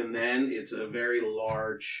help, but even then, it's a very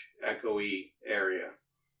large, echoey area.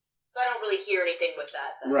 So I don't really hear anything with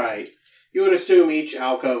that, then. Right. You would assume each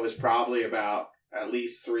alcove is probably about at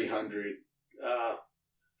least 300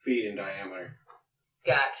 feet in diameter.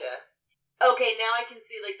 Gotcha. Okay, now I can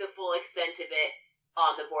see, the full extent of it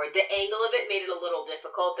on the board. The angle of it made it a little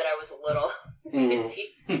difficult, that I was a little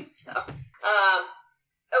confused, so.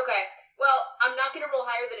 Okay. Well, I'm not going to roll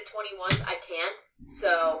higher than a 21. I can't,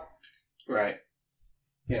 so... Right.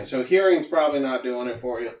 Yeah, so hearing's probably not doing it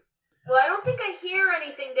for you. Well, I don't think I hear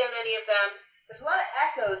anything down any of them. There's a lot of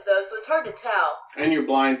echoes, though, so it's hard to tell. And your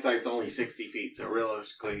blind sight's only 60 feet, so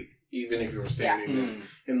realistically, even if you were standing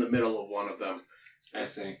in the middle of one of them, I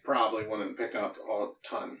see. probably wouldn't pick up a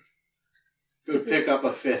ton. It would pick up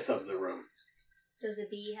a fifth of the room. Does a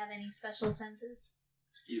bee have any special senses?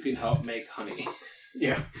 You can help make honey.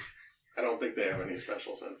 Yeah. I don't think they have any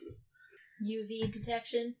special senses. UV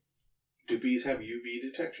detection? Do bees have UV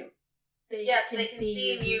detection? Yes, they can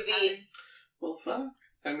see in UV. patterns. Well, fuck.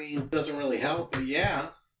 I mean, it doesn't really help, but yeah,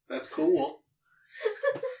 that's cool.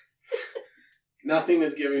 Nothing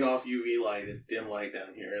is giving off UV light. It's dim light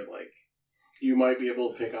down here. Like, you might be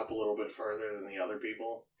able to pick up a little bit further than the other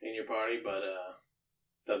people in your party, but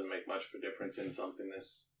doesn't make much of a difference in something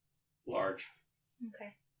this large.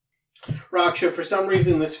 Okay. Raksha, for some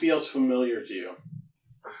reason, this feels familiar to you.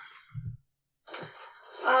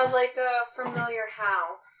 Like a familiar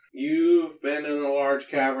how? You've been in a large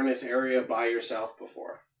cavernous area by yourself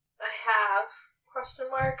before. I have. Question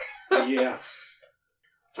mark? Yeah.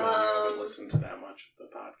 John, you haven't listened to that much of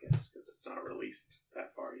the podcast because it's not released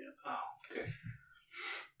that far yet. Oh, okay.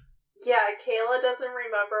 Yeah, Kayla doesn't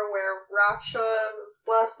remember where Raksha's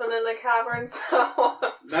last been in the cavern, so...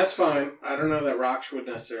 That's fine. I don't know that Raksha would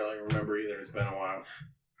necessarily remember either. It's been a while.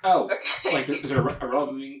 Oh, Okay. like, is there a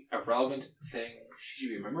relevant thing she should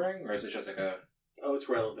be remembering? Or is it just like a... Oh, it's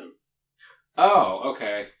relevant. Oh,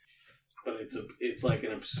 okay. But it's like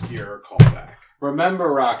an obscure callback. Remember,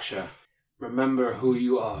 Raksha. Remember who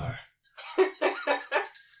you are.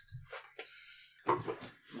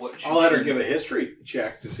 I'll let her give a history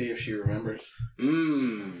check to see if she remembers.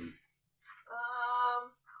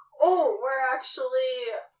 Oh, we're actually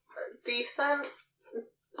decent.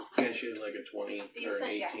 Yeah, she has like a 20 or an Decent,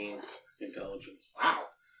 18 yes. intelligence. Wow.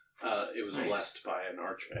 It was Nice. blessed by an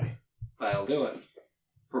archfey. I'll do it.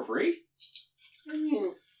 For free?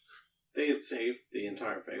 They had saved the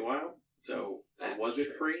entire Feywild, so That's was it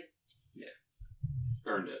true. free?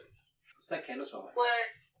 Earned it. What's that candle smell like?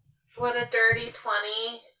 Would a dirty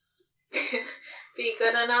 20 be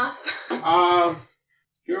good enough?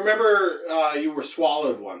 You remember you were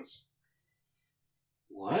swallowed once.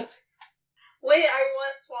 What? Wait, I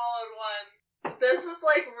was swallowed once. This was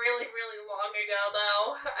really, really long ago,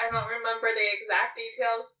 though. I don't remember the exact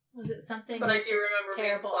details, Was it something but I with do remember being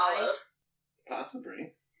terrible swallowed. eye?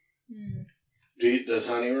 Possibly. Hmm. Does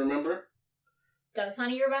Honey remember? Does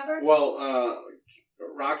Honey remember? Well,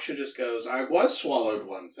 Raksha just goes, I was swallowed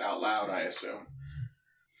once, out loud, I assume.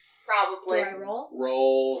 Probably. Do I roll?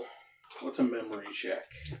 Roll, what's a memory check?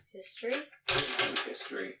 History?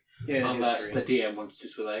 History. Yeah, Unless history. the DM wants to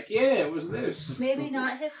just be like, yeah, it was this. Maybe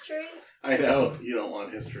not history? I know, you don't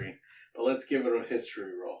want history. But let's give it a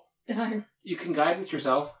history roll. Darn. You can guidance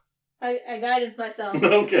yourself. I guidance myself.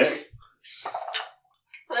 Okay.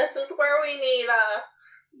 This is where we need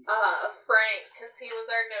Frank, because he was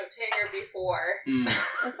our note taker before.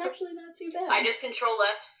 That's actually not too bad. I just control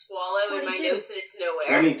F swallow in my 22. notes and it's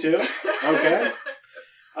nowhere. 22? Okay.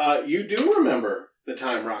 You do remember the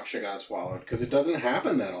time Raksha got swallowed, because it doesn't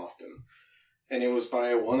happen that often. And it was by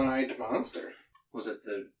a one-eyed monster. Was it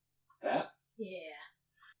that? Yeah.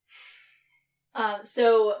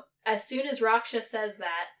 So, as soon as Raksha says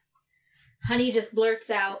that, Honey just blurts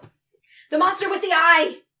out, "The monster with the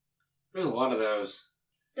eye! There's a lot of those.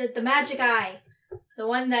 The magic eye. The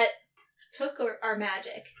one that took our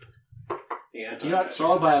magic. Yeah. You got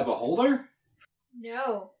swallowed by a beholder?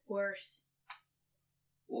 No, worse.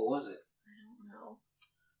 What was it? I don't know.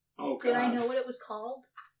 Oh, God. Did I know what it was called?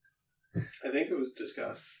 I think it was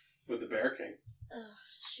discussed with the Bear King. Oh,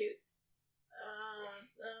 shoot.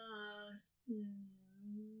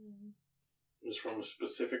 It was from a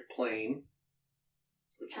specific plane,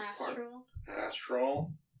 which is Astral.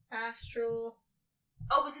 Astral.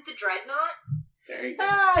 Oh, was it the Dreadnought? There you go.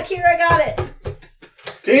 Ah, Kira got it!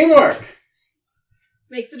 Teamwork!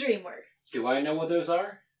 Makes the dream work. Do I know what those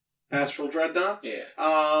are? Astral Dreadnoughts?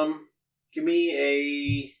 Yeah. Give me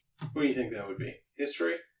a... What do you think that would be?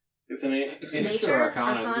 History? It's an... It's Nature? History or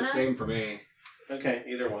Arcana. Arcana? The same for me. Okay,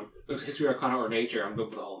 either one. It was History, Arcana, or Nature. I'm good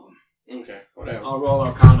with all of them. Okay, whatever. I'll roll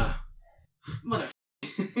Arcana. Mother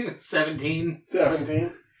 17.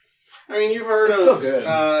 17. I mean, you've heard That's of so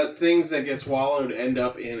good. Things that get swallowed end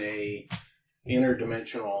up in a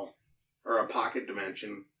interdimensional or a pocket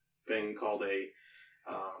dimension thing called a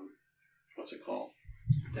what's it called?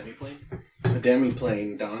 Demiplane? A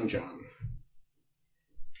demiplane donjon.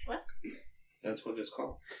 What? That's what it's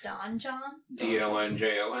called. Donjon? Donjon.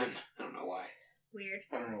 I don't know why. Weird.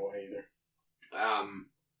 I don't know why either.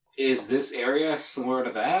 Is this area similar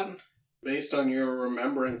to that? Based on your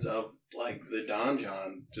remembrance of like the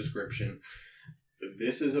donjon description,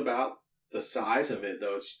 this is about the size of it,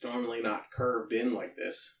 though it's normally not curved in like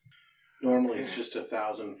this. Normally it's just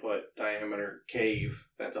 1,000-foot diameter cave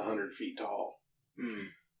that's 100 feet tall.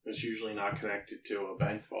 It's usually not connected to a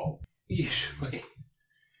bank vault. Usually.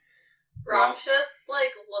 Rob's just,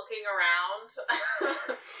 like, looking around.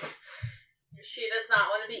 She does not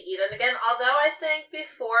want to be eaten again, although I think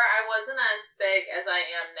before I wasn't as big as I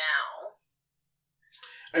am now.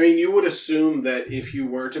 I mean, you would assume that if you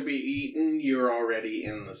were to be eaten, you're already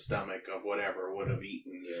in the stomach of whatever would have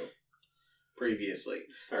eaten you previously.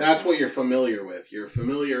 That's what you're familiar with. You're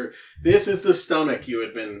familiar... This is the stomach you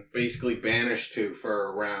had been basically banished to for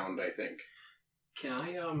a round, I think. Can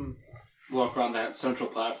I, walk around that central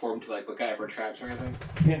platform to, like, look out for traps or anything?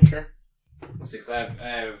 Yeah, sure. Because I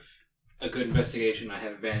have a good investigation. I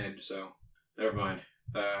have advantage, so never mind.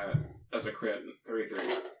 That's a crit, 33.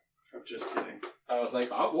 I'm just kidding. I was like,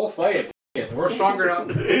 oh, we'll fight it. We're stronger now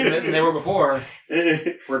than they were before.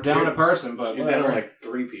 We're down a person, but you're whatever. down like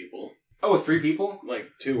 3 people. Oh, 3 people? Like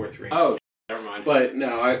 2 or 3. Oh, never mind. But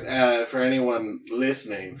no, for anyone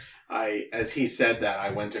listening, as he said that,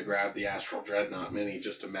 I went to grab the Astral Dreadnought Mini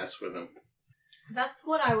just to mess with him. That's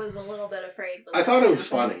what I was a little bit afraid was I thought it was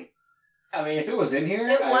gonna funny. I mean, if it was in here...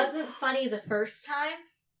 It wasn't funny the first time.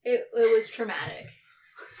 It was traumatic.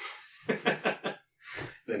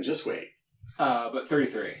 Then just wait. But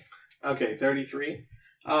 33. Okay, 33.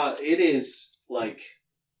 It is, like,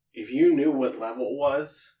 if you knew what level it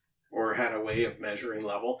was, or had a way of measuring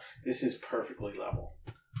level, this is perfectly level.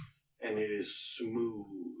 And it is smooth.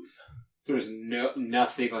 There's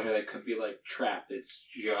nothing on here that could be, like, trapped. It's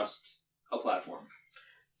just a platform.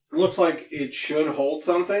 Looks like it should hold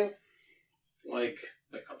something. Like,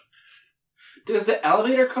 does the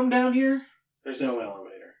elevator come down here? there's no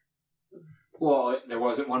elevator. Well, there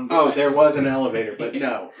wasn't one. Oh, there was an elevator, but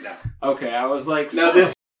no. Okay, I was like, No,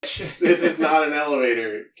 this is not an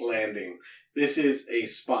elevator landing. This is a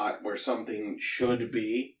spot where something should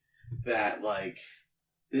be that, like,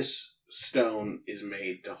 this stone is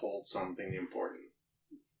made to hold something important.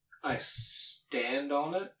 I stand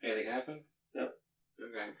on it. Anything happen? Yep.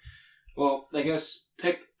 Okay. Well, I guess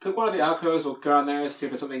pick one of the alcoves. We'll go on there, see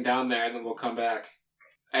if there's something down there, and then we'll come back.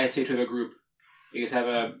 I say to the group, you guys have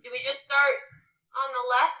a... Do we just start on the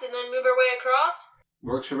left and then move our way across?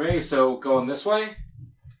 Works for me, so going this way?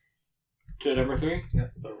 To number 3? Yeah,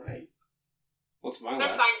 the right. What's my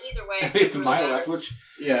That's left? fine, either way. It's my left, which...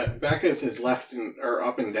 Yeah, Becca's is left or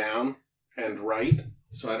up and down and right,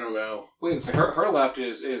 so I don't know. Wait, so her left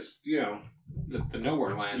is you know, the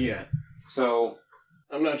nowhere land. Yeah. So...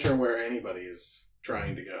 I'm not sure where anybody is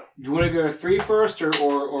trying to go. You want to go 3 first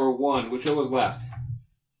or 1? Which one was left?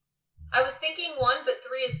 I was thinking 1, but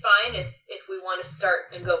 3 is fine if we want to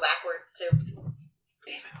start and go backwards too.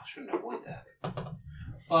 Damn it, I shouldn't avoid that.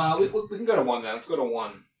 We can go to 1 then. Let's go to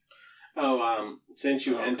 1. Oh, since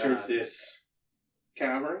you entered God. this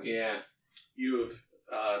cavern, Yeah. you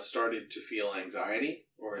have started to feel anxiety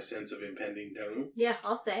or a sense of impending doom. Yeah,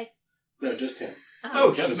 I'll say. No, just him.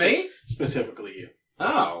 Oh, just me? Specifically you.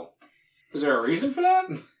 Oh. Is there a reason for that?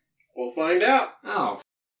 We'll find out. Oh.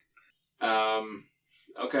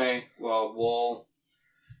 Okay. Well, we'll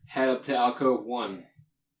head up to Alcove 1.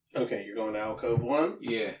 Okay, you're going to Alcove 1?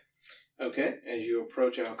 Yeah. Okay, as you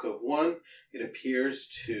approach Alcove 1, it appears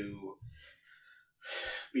to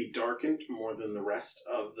be darkened more than the rest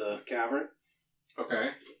of the cavern,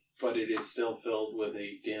 Okay. but it is still filled with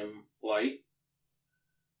a dim light.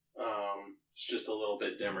 It's just a little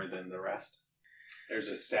bit dimmer than the rest. There's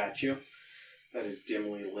a statue that is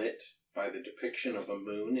dimly lit by the depiction of a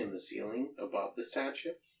moon in the ceiling above the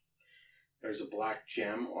statue. There's a black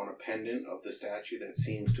gem on a pendant of the statue that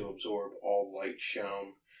seems to absorb all light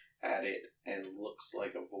shown at it and looks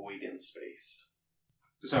like a void in space.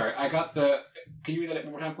 Sorry, I got the... Can you read that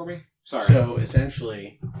one more time for me? Sorry. So,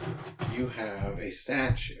 essentially, you have a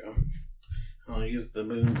statue. I'll use the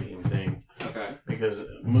moonbeam thing. Okay. Because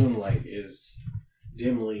moonlight is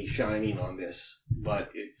dimly shining on this, but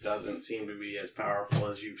it doesn't seem to be as powerful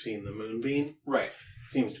as you've seen the moonbeam. Right. It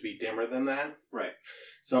seems to be dimmer than that. Right.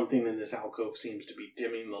 Something in this alcove seems to be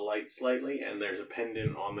dimming the light slightly, and there's a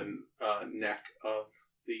pendant on the neck of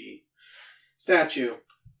the statue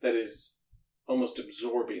that is almost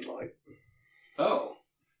absorbing light. Oh.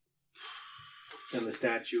 And the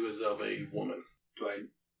statue is of a woman. Do I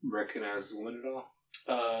recognize the woman at all?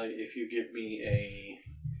 If you give me a...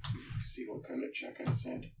 Let's see what kind of check I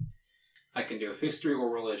said. I can do history or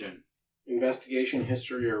religion. Investigation,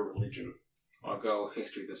 history, or religion. I'll go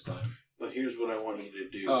history this time. But here's what I want you to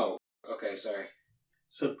do. Oh, okay, sorry.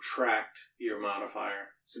 Subtract your modifier.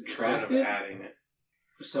 Subtract instead it? of adding it.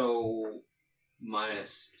 So,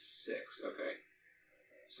 minus 6, okay.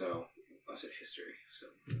 So, I said history, so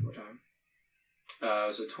one more time.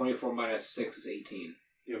 So 24 minus 6 is 18.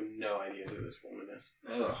 You have no idea who this woman is.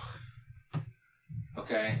 Ugh.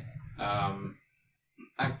 Okay.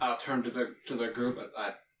 I'll turn to the group.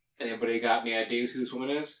 Anybody got any ideas who this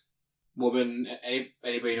woman is? Woman?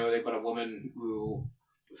 Anybody know anything about a woman who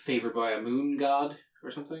favored by a moon god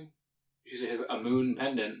or something? She has a moon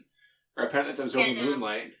pendant or a pendant that's absorbing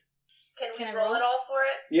moonlight. Can I we roll roll? it all for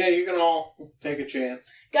it? Yeah, you can all take a chance.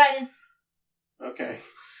 Guidance. Okay.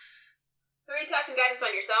 Who are you casting guidance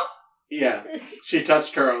on yourself? Yeah, she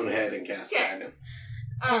touched her own head and cast Okay. guidance.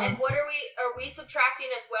 And what are we subtracting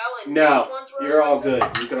as well? And No, which ones were you're all ones?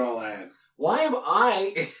 good. You can all add. Why am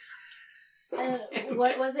I?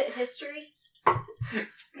 What was it? History?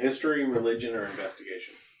 History, religion, or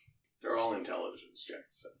investigation. They're all intelligence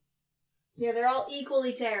checks. So. Yeah, they're all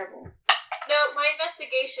equally terrible. No, my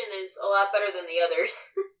investigation is a lot better than the others.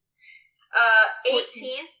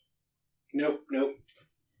 18. Nope.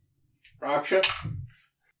 Raksha?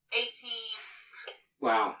 18.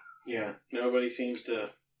 Wow. Yeah, nobody seems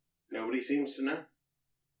to know. Nobody's gonna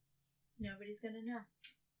know.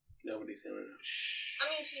 Nobody's gonna know. I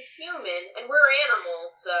mean, she's human, and we're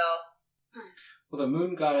animals, so... Well, the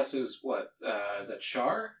moon goddess is what? Is that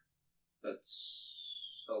Shar?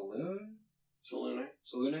 That's Saloon?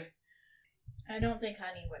 Salune? I don't think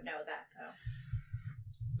Honey would know that,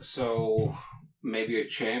 though. So, maybe a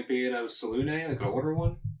champion of Salune, like an older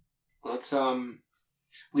one? Let's,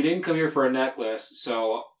 we didn't come here for a necklace,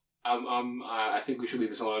 so I think we should leave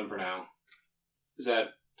this alone for now. Is that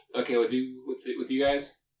okay with you, with you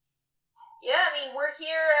guys? Yeah, I mean, we're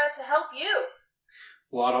here to help you.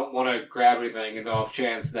 Well, I don't want to grab anything in the off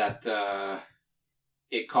chance that,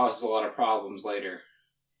 it causes a lot of problems later.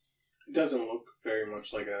 It doesn't look very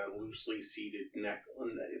much like a loosely seated neck.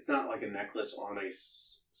 It's not like a necklace on a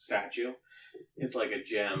statue. It's like a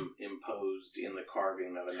gem imposed in the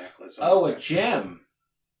carving of a necklace on Oh, a a statue. gem!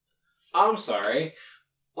 I'm sorry.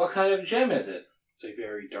 What kind of gem is it? It's a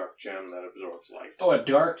very dark gem that absorbs light. Oh, a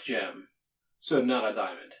dark gem. So not a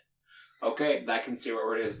diamond. Okay, that can stay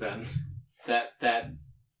where it is then. That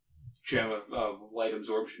gem of light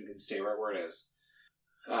absorption can stay right where it is.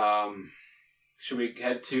 Should we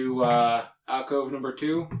head to alcove number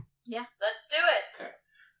 2? Let's do it.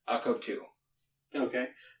 Alcove 2. Okay.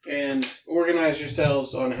 And organize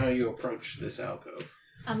yourselves on how you approach this alcove.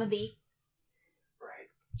 I'm a bee. Right.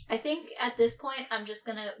 I think at this point I'm just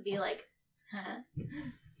gonna be like,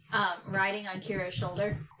 riding on Kira's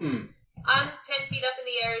shoulder. I'm 10 feet up in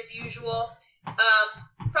the air as usual.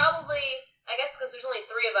 Probably, I guess because there's only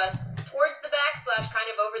 3 of us, towards the back / kind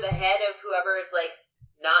of over the head of whoever is, like,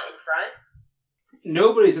 not in front.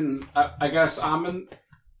 Nobody's in. I guess I'm in.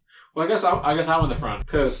 Well, I guess I'm in the front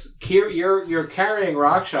because you're carrying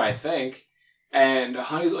Raksha, I think, and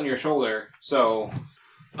Honey's on your shoulder. So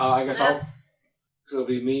I guess So it'll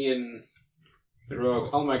be me and the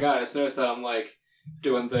rogue. Oh my god! I just noticed that I'm like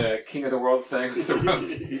doing the King of the World thing with the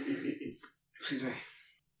rogue. Excuse me.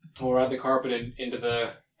 We'll ride the carpet into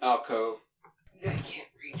the alcove. I can't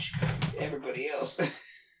reach everybody else.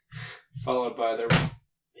 Followed by the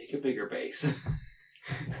make a bigger base.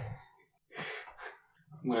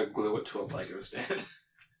 I'm gonna glue it to a Lego stand.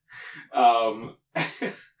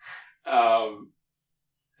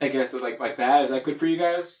 I guess that like that. Is that good for you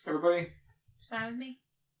guys, everybody? It's fine with me.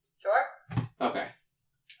 Sure. Okay.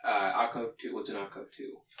 Alcove 2. What's in Alcove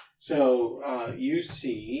 2? So, you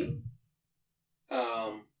see,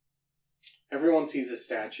 everyone sees a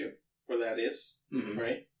statue where that is, Mm-hmm.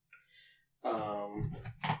 right?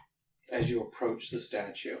 As you approach the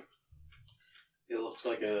statue, it looks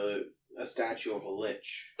like a statue of a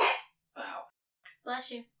lich. Wow.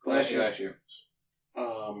 Bless you. Bless you. Bless you.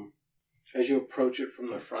 As you approach it from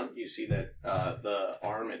the front, you see that the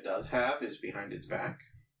arm it does have is behind its back.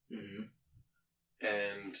 Mm-hmm.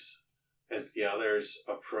 And as the others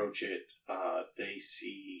approach it, they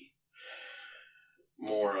see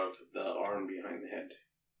more of the arm behind the head.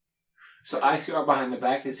 So I see arm behind the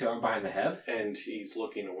back, they see arm behind the head? And he's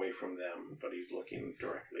looking away from them, but he's looking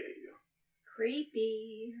directly at you.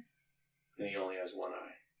 Creepy. And he only has one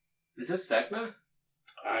eye. Is this Vecna?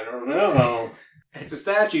 I don't know. It's a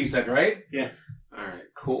statue, you said, right? Yeah.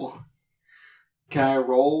 Alright, cool. Can I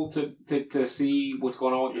roll to see what's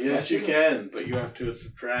going on with the Yes, statue? you can, but you have to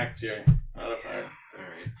subtract your modifier.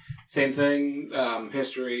 Alright. Same thing,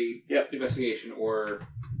 history, Yep. investigation, or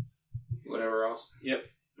whatever else? Yep.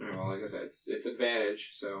 Alright, well, like I said, it's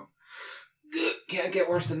advantage, so... Good. Can't get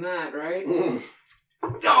worse than that, right?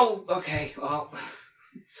 Oh, okay, well...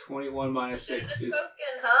 21 minus 6 Should've is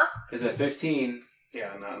spoken, huh? a 15.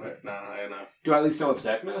 Yeah, not high enough. Do I at least know it's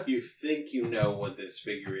Vecna? You think you know what this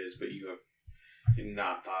figure is, but you're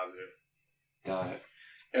not positive. Got it.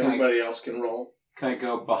 Everybody else can roll. Can I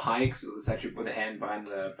go behind, because it's actually with a hand behind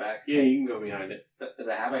the back? Yeah, you can go behind it. Does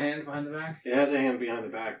it have a hand behind the back? It has a hand behind the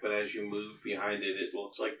back, but as you move behind it, it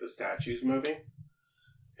looks like the statue's moving.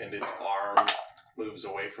 And its arm moves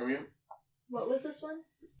away from you, What was this one?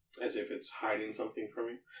 as if it's hiding something from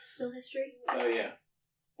you. Still history? Oh, yeah.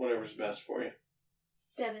 Whatever's best for you.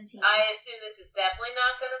 17. I assume this is definitely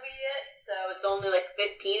not going to be it, so it's only like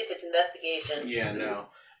 15 if it's investigation. Yeah, no.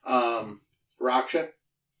 Raksha?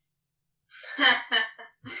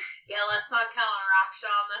 Yeah, let's not count a Raksha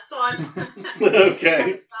on this one.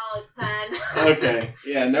 Okay. Solid 10. Okay.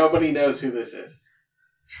 Yeah, nobody knows who this is.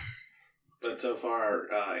 But so far,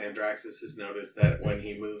 Andraxis has noticed that when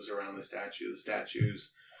he moves around the statue's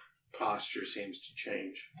posture seems to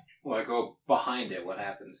change. Well, I go behind it. What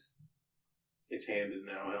happens? Its hand is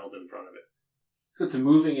now held in front of it. So it's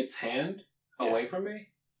moving its hand Yeah. away from me?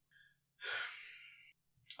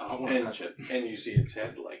 I don't want to And- touch it. And you see its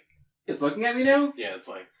head like, It's looking at me now? yeah, it's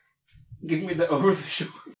like, Giving me the over the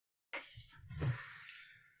shoulder.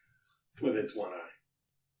 with its one eye.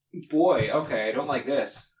 Boy, okay, I don't like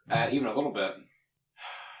this. Even a little bit.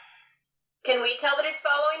 Can we tell that it's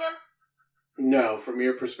following him? No, from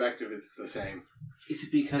your perspective, it's the same. Is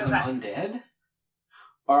it because Okay. I'm undead?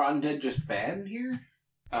 Are undead just bad in here?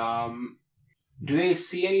 Do they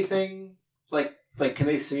see anything? Like, can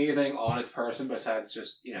they see anything on its person besides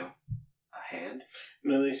just, a hand?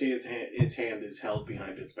 No, they see its hand is held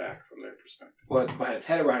behind its back from their perspective. What, behind its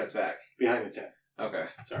head or behind its back? Behind its head. Okay.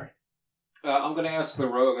 Sorry. I'm gonna ask the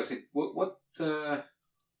rogue, I say, is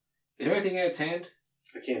there anything in its hand?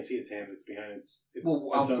 I can't see its hand. It's behind its Well,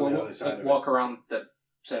 on the other side of it. walk around the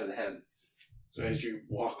side of the head. So as you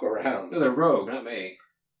walk around, No, the rogue, not me.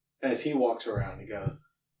 as he walks around, he goes,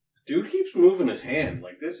 dude keeps moving his hand.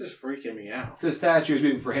 Like, this is freaking me out. So the statue is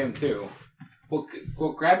moving for him, too. Well,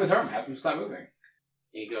 grab his arm, have him stop moving.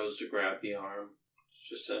 He goes to grab the arm. It's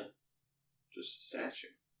just a statue.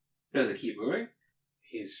 Does it keep moving?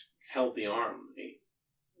 He's held the arm. He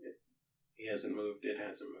hasn't moved. It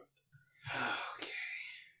hasn't moved. Okay.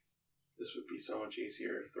 This would be so much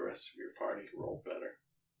easier if the rest of your party rolled better.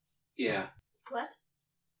 Yeah. What?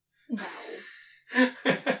 No.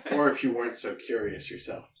 Or if you weren't so curious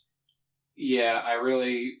yourself. Yeah, I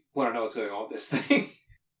really want to know what's going on with this thing.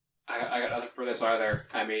 I got nothing for this either.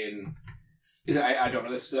 I mean, I don't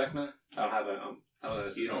know this is Vecna. I don't know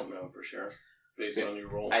this. You don't know for sure, based on your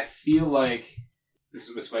roll. I feel like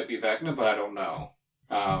this might be Vecna, but I don't know.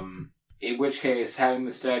 In which case, having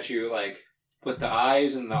the statue, with the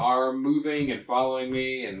eyes and the arm moving and following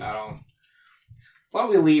me, and I don't... Why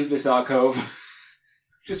don't we leave this alcove?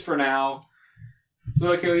 Just for now. Is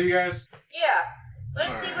that okay with you guys? Yeah.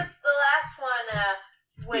 Let's see Alright. what's the last one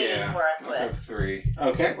waiting for us Alcove with. 3.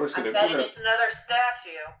 Okay. We're just I'm gonna... betting we're it's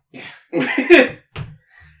another statue.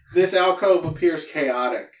 This alcove appears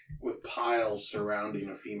chaotic, with piles surrounding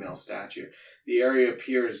a female statue. The area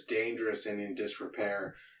appears dangerous and in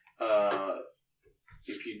disrepair.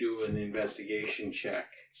 If you do an investigation check,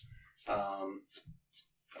 I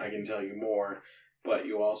can tell you more, but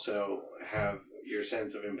you also have your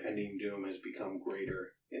sense of impending doom has become greater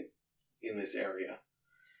in this area.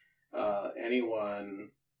 Anyone...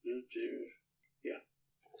 Yeah.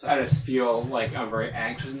 So I just feel like I'm very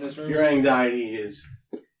anxious in this room. Your anxiety is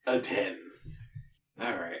a 10.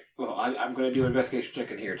 Alright. Well, I'm going to do an investigation check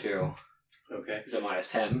in here, too. Okay. Is it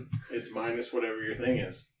minus 10? It's minus whatever your thing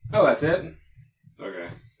is. Oh, that's it? Okay.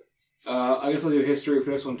 I guess I'll do history for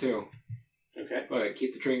this one, too. Okay. Okay,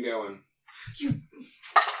 keep the train going. You fucker.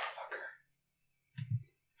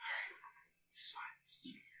 Alright. This is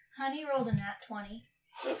fine. Honey rolled a nat 20.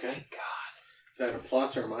 Okay. Thank God. Is that a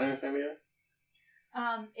plus or minus, Amanda?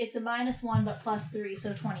 It's a -1, but +3,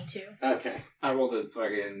 so 22. Okay. I rolled a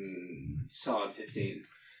fucking solid 15.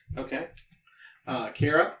 Okay.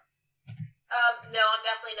 Kira? No, I'm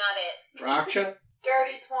definitely not it. Raksha?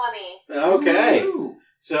 Dirty 20. Okay. Ooh.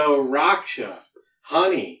 So Raksha,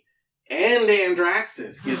 Honey, and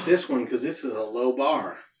Andraxis gets this one because this is a low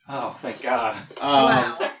bar. Oh, thank God.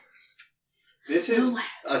 Wow. This is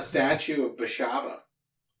a statue of Bashaba,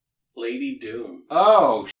 Lady Doom,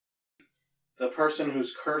 Oh, the person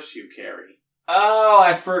whose curse you carry, oh,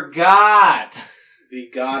 I forgot. the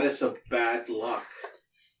goddess of bad luck.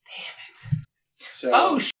 Damn it. So,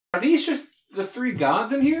 Oh, are these just the 3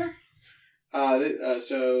 gods in here?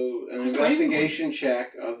 So an Who's investigation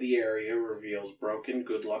check of the area reveals broken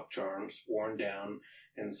good luck charms, worn down,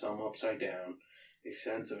 and some upside down. A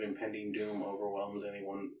sense of impending doom overwhelms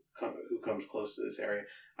anyone who comes close to this area.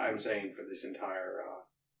 I'm saying for this entire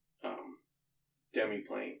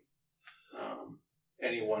demiplane.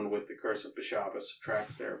 Anyone with the curse of Bashaba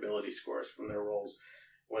subtracts their ability scores from their rolls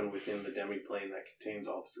when within the demiplane that contains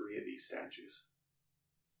all 3 of these statues.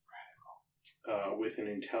 With an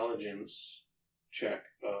intelligence check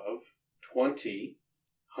of 20,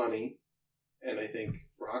 Honey, and I think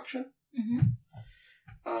Raksha.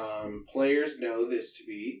 Mm-hmm. Players know this to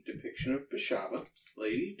be depiction of Bashaba,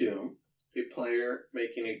 Lady Doom. A player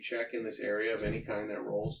making a check in this area of any kind that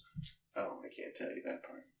rolls. Oh, I can't tell you that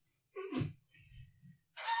part.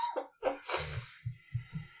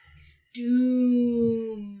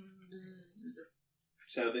 Dooms.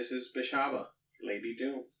 So this is Bashaba, Lady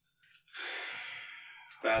Doom.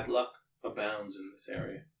 Bad luck abounds in this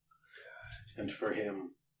area. And for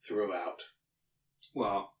him, throughout.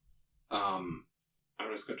 Well, I'm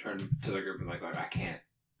just gonna turn to the group and like,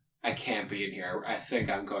 I can't be in here. I think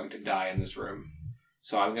I'm going to die in this room.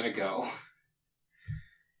 So I'm gonna go.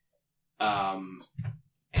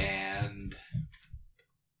 And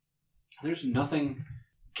there's nothing.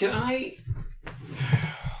 Can I?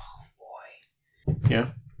 Oh boy.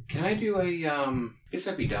 Yeah. Can I do a This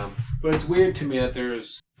might be dumb, but it's weird to me that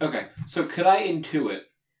there's. Okay, so could I intuit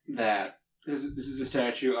that this is a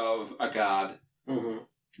statue of a god? Mm-hmm.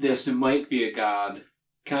 This might be a god.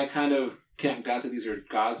 Can I kind of count gods that these are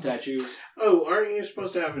god statues? Oh, aren't you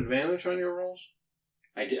supposed to have advantage on your rolls?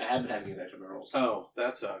 I haven't had any advantage on my rolls. Oh,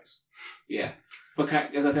 that sucks. Yeah, but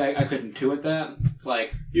because I think I could intuit that.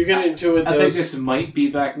 Like You can intuit I those. think this might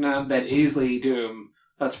be Vecna. That is Lady Doom.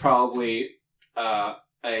 That's probably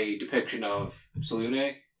a depiction of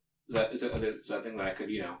Selune. Is that a thing that I could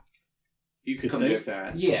You could come think to-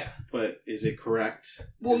 that. Yeah. But is it correct?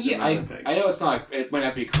 Well, Is yeah. another thing. I know it's not. It might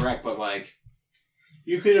not be correct, but like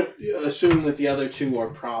You could assume that the other 2 are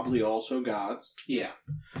probably also gods. yeah.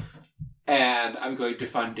 And I'm going to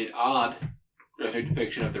find it odd, a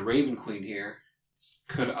depiction of the Raven Queen here.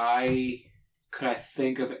 Could I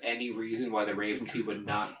think of any reason why the Raven Queen would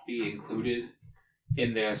not be included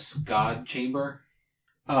in this god chamber?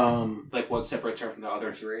 Like what separates her from the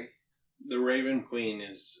other 3? The Raven Queen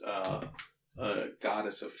is a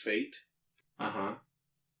goddess of fate. Uh-huh.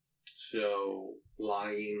 So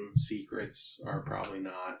lying secrets are probably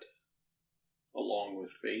not along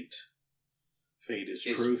with fate. Fate is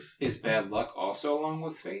truth. Is bad luck also along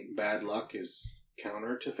with fate? Bad luck is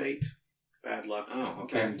counter to fate. Bad luck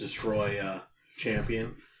okay. can destroy a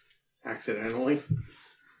champion accidentally.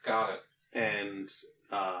 Got it. And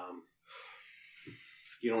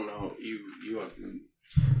you don't know you have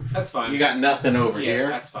That's fine. you got nothing over yeah, here.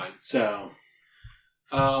 that's fine. So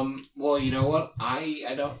well, you know what?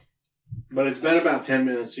 I don't. but it's been about 10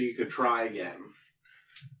 minutes, so you could try again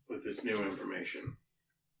with this new information.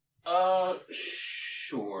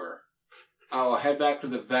 Sure. I'll head back to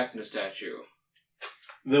the Vecna statue.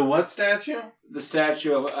 The what statue? The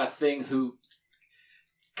statue of a thing who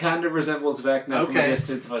kind of resembles Vecna from a Okay.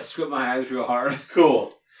 distance if I squint my eyes real hard.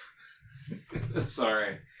 Cool.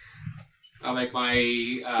 Sorry. I'll make my...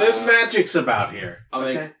 There's magic's about here. I'll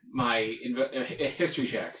okay. make my history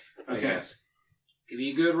check, I Okay. guess. Give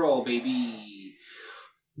me a good roll, baby.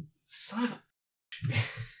 Son of a...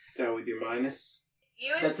 Is that with your minus?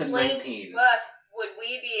 You That's a explained 19. to us, would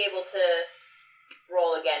we be able to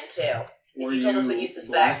roll again too? If Were you told us what you you suspect.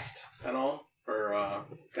 blessed at all? Or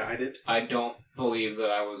guided? I don't believe that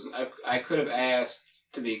I was... I could have asked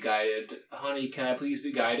to be guided. Honey, can I please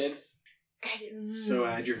be guided? Guidance. So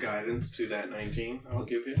add your guidance to that 19 I'll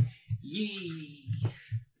give you. Yee.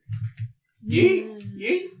 Yeet!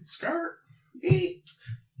 Yeet! Skirt! Yeet!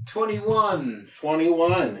 21.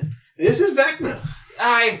 21. This is Vecna.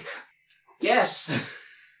 Yes.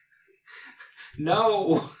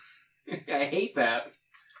 No. I hate that.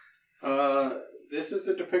 This is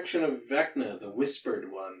a depiction of Vecna, the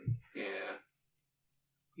whispered one. Yeah.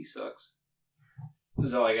 He sucks.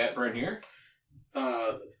 Is that all I got for in here?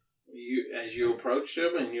 As you approached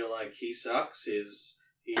him and you're like, he sucks, he's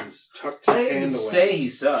tucked his I hand didn't away. say he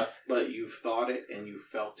sucked. But you've thought it and you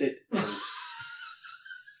felt it. And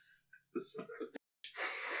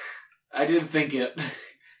I did think it.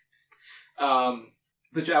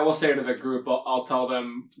 Which I will say to the group, I'll tell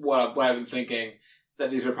them what I've been thinking,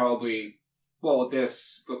 that these are probably, well,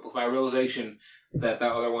 with my realization that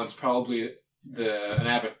other one's probably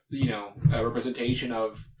a representation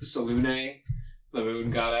of Selune, the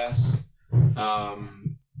moon goddess.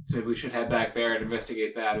 So we should head back there and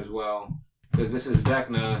investigate that as well. Because this is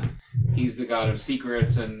Vecna. He's the god of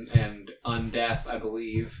secrets and undeath, I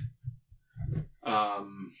believe.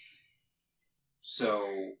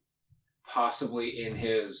 So possibly in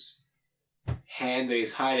his hand that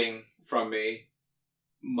he's hiding from me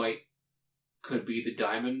could be the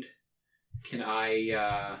diamond. Can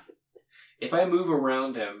I, if I move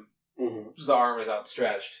around him, because the arm is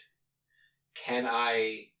outstretched, can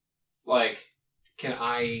I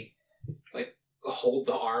hold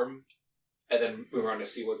the arm and then move around to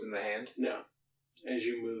see what's in the hand? no. As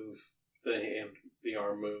you move the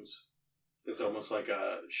arm moves. It's almost like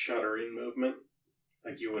a shuddering movement.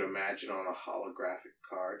 Like you would imagine on a holographic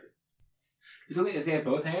card. Does he have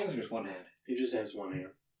both hands or just one hand? He just has one hand.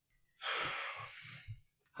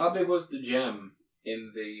 How big was the gem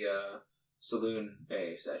in the Saloon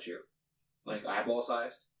Bay statue? Like eyeball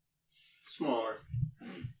sized? Smaller.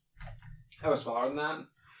 That was smaller than that?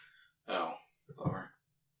 Oh, bummer.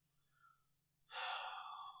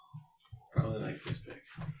 Probably like this big.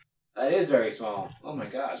 That is very small. Oh my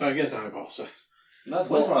god. So I guess eyeball size. That's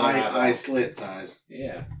way Well, smaller than eyeball. eye slit size.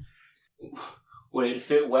 Yeah. Would it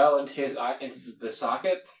fit well into his eye, into the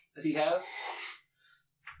socket that he has?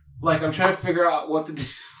 Like, I'm trying to figure out what to do.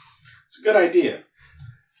 It's a good idea.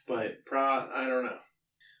 But, I don't know.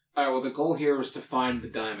 Alright, well, the goal here was to find the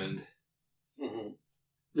diamond. Mm-hmm.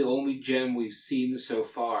 The only gem we've seen so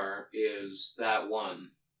far is that one.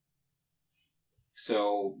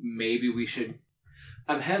 So, maybe we should...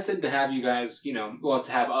 I'm hesitant to have you guys, to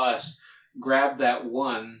have us grab that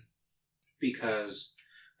one, because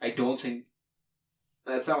I don't think...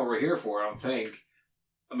 That's not what we're here for, I don't think.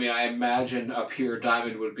 I mean, I imagine a pure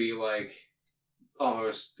diamond would be like,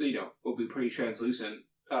 almost, would be pretty translucent.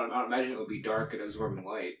 I don't imagine it would be dark and absorbing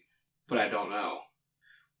light, but I don't know.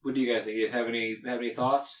 What do you guys think? You guys have any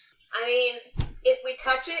thoughts? I mean, if we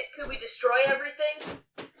touch it, could we destroy everything?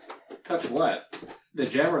 Touch what? The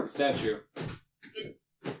gem or the statue?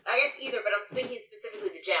 I guess either, but I'm thinking specifically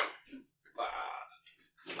the gem.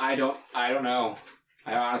 I don't know.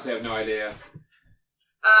 I honestly have no idea.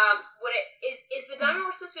 Is the diamond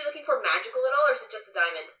we're supposed to be looking for magical at all, or is it just a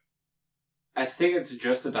diamond? I think it's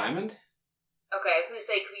just a diamond. Okay, I was going to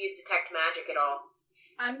say, could we use detect magic at all?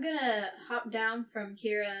 I'm gonna hop down from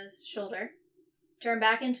Kira's shoulder, turn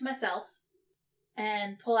back into myself,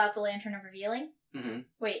 and pull out the lantern of revealing. Mm-hmm.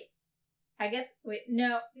 Wait,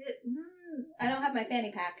 no, I don't have my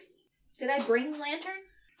fanny pack. Did I bring the lantern?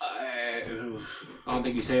 I don't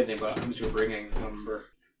think you said anything about how much you were bringing. I don't remember.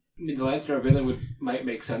 I mean, the lantern of revealing might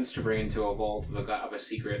make sense to bring into a vault of a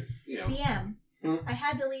secret. DM, I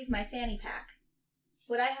had to leave my fanny pack.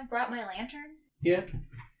 Would I have brought my lantern? Yeah.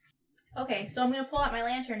 Okay, so I'm going to pull out my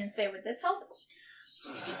lantern and say, would this help?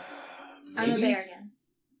 I'm a Maybe? bear again.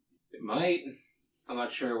 It might. I'm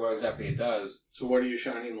not sure what exactly it does. So what are you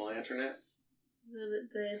shining the lantern at?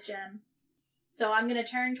 The gem. So I'm going to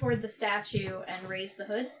turn toward the statue and raise the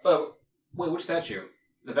hood. Oh, wait, which statue?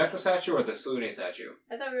 The Vector statue or the Selune statue?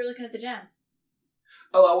 I thought we were looking at the gem.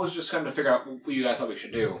 Oh, I was just trying to figure out what you guys thought we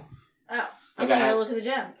should do. Oh, I'm going to look at the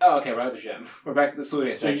gem. Oh, okay, we're at the gem. We're back at the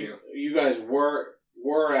Selune So statue. you guys were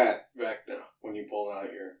at Vecna when you pulled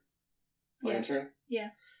out your lantern? Yeah.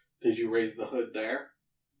 Did you raise the hood there?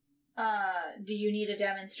 Do you need a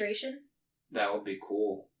demonstration? That would be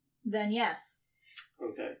cool. Then yes.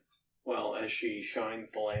 Okay. Well, as she shines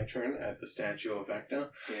the lantern at the statue of Vecna,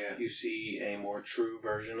 Yeah. you see a more true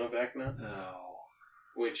version of Vecna, Oh.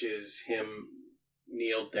 which is him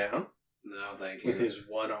kneeled down No, thank you. with his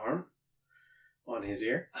one arm on his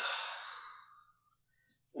ear,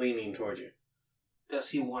 leaning towards you. Does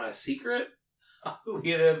he want a secret? I'll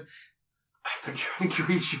give him. I've been trying to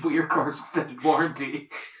reach you, but your car's extended warranty.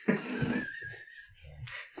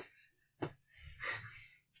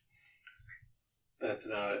 That's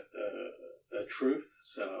not a truth,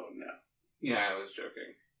 so no. Yeah, I was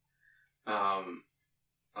joking. I'll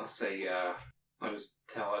say, I'll just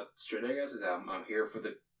tell it straight, I guess, is I'm here for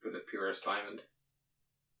the purest diamond.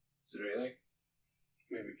 Is it really?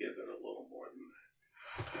 Maybe give it a little more than that.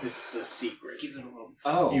 This is a secret. Give it a little...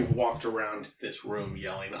 Oh. You've walked around this room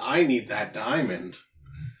yelling, I need that diamond.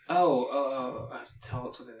 Oh, I have to tell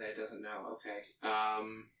it something that it doesn't know. Okay.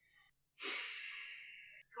 Can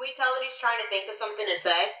we tell that he's trying to think of something to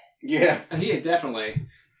say? Yeah. Yeah, definitely.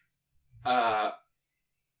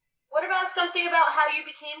 What about something about how you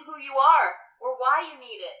became who you are, or why you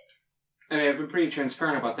need it? I mean, I've been pretty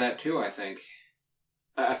transparent about that, too, I think.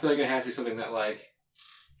 I feel like it has to be something that, like,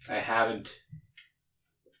 I haven't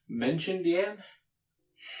mentioned yet.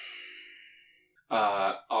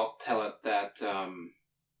 I'll tell it that,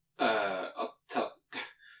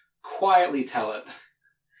 quietly tell it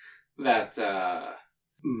that, the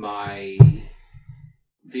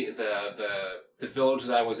village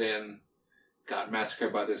that I was in got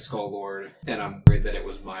massacred by this skull lord, and I'm worried that it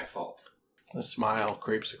was my fault. A smile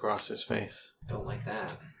creeps across his face. Don't like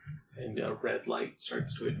that. And a red light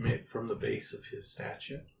starts to emit from the base of his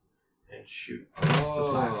statue and shoot across the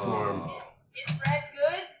platform. Is red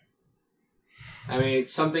good? I mean,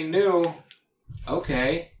 it's something new.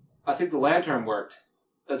 Okay. I think the lantern worked.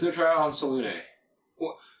 Let's go try it on Salune.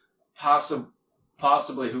 Well,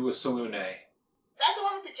 possibly who was Salune? Is that the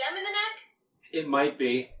one with the gem in the neck? It might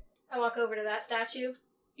be. I walk over to that statue,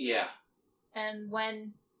 Yeah. and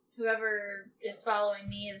when whoever is following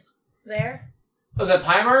me is there, Was that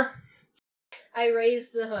timer? I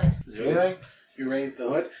raise the hood. Is there anything? You raise the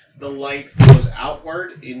hood. The light goes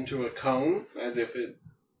outward into a cone, as if it,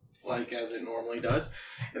 like as it normally does,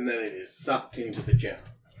 and then it is sucked into the gem.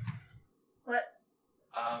 What?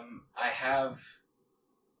 I have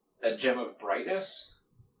a gem of brightness.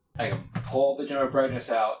 I can pull the gem of brightness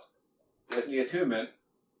out. It doesn't need attunement.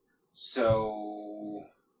 So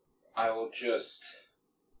I will just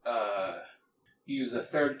use the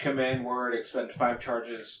third command word, expend 5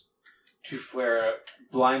 charges to flare a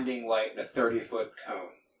blinding light in a 30-foot cone.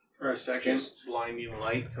 For a second, blinding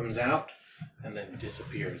light comes out, and then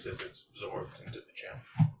disappears as it's absorbed into the gem.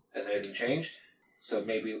 Has anything changed? So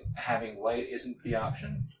maybe having light isn't the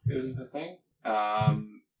option? Isn't the thing?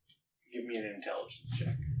 Give me an intelligence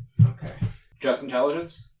check. Okay. Just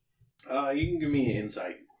intelligence? You can give me an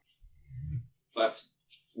insight. That's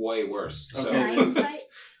way worse. Okay. My insight?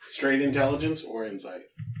 Straight intelligence or insight?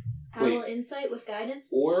 Double insight with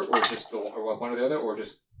guidance? Or just or one or the other, or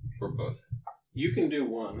both? You can do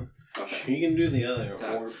one. Okay. She can do the other.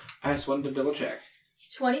 Or I just wanted to double check.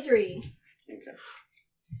 23. okay.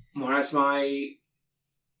 When that's my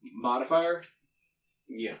modifier,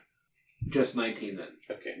 Yeah. just 19 then.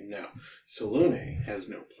 Okay, now, Salune has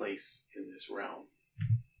no place in this realm.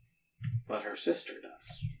 But her sister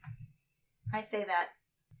does. I say that.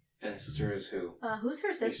 And his sister is who? Who's her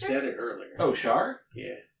You sister? said it earlier. Oh, Shar?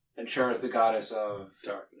 Yeah. And Shar is the goddess of...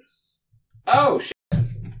 Darkness. Oh, shit!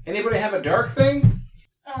 Anybody have a dark thing?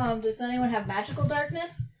 Does anyone have magical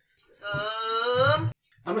darkness?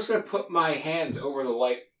 I'm just gonna put my hands over the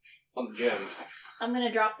light on the gem. I'm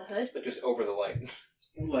gonna drop the hood. But just over the light.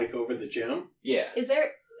 Like over the gem? Yeah. Is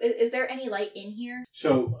there any light in here?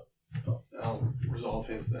 So, I'll resolve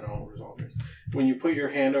his, then I'll resolve yours. When you put your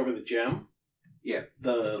hand over the gem, yeah,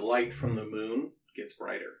 the light from the moon gets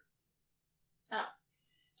brighter. Oh.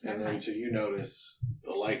 And then so you notice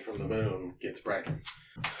the light from the moon gets brighter.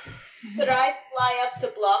 Could I fly up to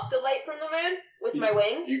block the light from the moon with my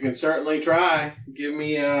wings? You can certainly try. Give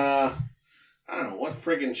me I don't know, what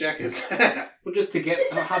friggin' check is that? Well, just to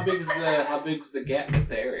get how big's the gap in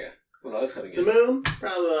the area? Well, that's coming in. The moon?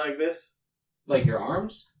 Probably like this. Like your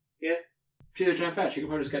arms? Yeah. She's a giant pat. She can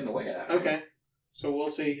probably just get in the way of that. Right? Okay. So we'll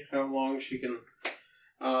see how long she can.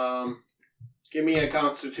 Give me a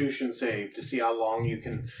Constitution save to see how long you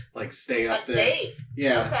can stay up there. Save?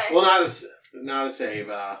 Yeah. Okay. Well, not a save.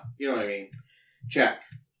 You know what I mean. Check.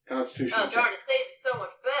 Constitution check. Darn, a save is so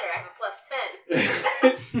much better. I have a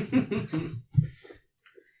 +10.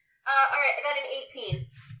 Alright, I got an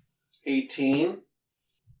 18. 18.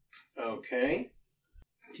 Okay.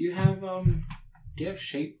 Do you have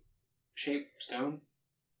shape stone?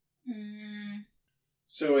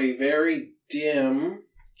 So a very dim.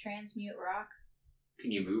 Transmute rock.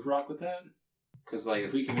 Can you move rock with that? Because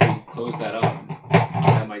if we can maybe close that up,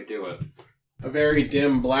 that might do it. A very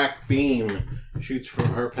dim black beam shoots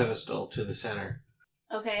from her pedestal to the center.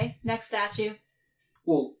 Okay, next statue.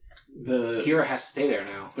 Well, The Kira has to stay there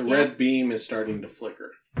now. the red beam is starting to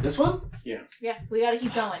flicker. This one? Yeah, we gotta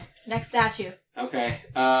keep going. Next statue. Okay.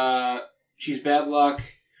 She's bad luck.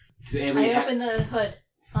 Does anybody I open the hood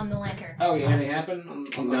on the lantern. Oh, yeah, anything happen?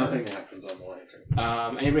 On the Nothing happens on the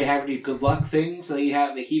lantern. Anybody have any good luck things that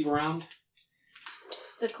they keep around?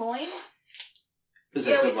 The coin? Is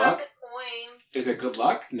Yeah, it we good have luck? the coin. Is it good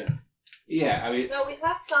luck? No. Yeah, I mean, No, we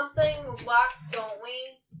have something luck, don't we?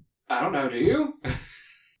 I don't know, do you?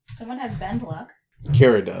 Someone has bend luck.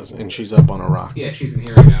 Kira does, and she's up on a rock. Yeah, she's in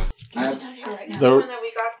here right now. Can I you just have- touch her right now? The- That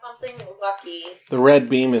we got something lucky. The red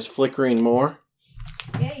beam is flickering more.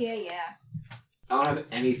 Yeah. I don't have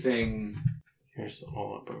anything... Here's the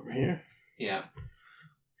all up over here. Yeah.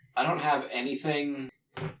 I don't have anything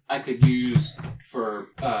I could use for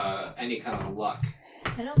any kind of luck.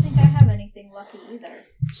 I don't think I have anything lucky either.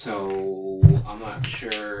 So, I'm not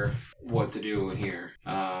sure what to do in here.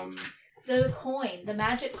 The coin. The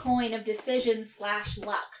magic coin of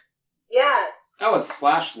decision/luck. Yes. Oh, it's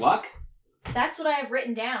slash luck? That's what I have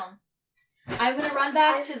written down. I'm gonna run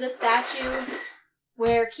back to the statue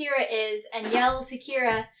where Kira is and yell to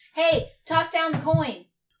Kira, "Hey, toss down the coin."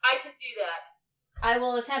 I can do that. I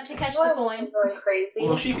will attempt to catch Well, the I wasn't coin. going crazy.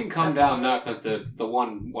 Well, she can come down now because the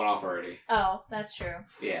one went off already. Oh, that's true.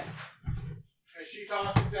 Yeah. As she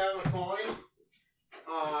tosses down the coin,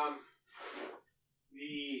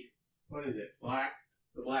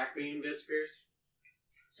 the black beam disappears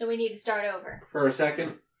So we need to start over. for a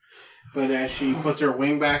second. But as she puts her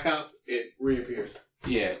wing back up, it reappears.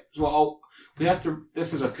 Yeah. Well, we have to.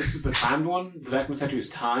 This is the timed one. The Bagman statue is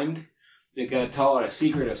timed. We gotta tell her a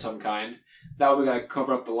secret of some kind. That way we gotta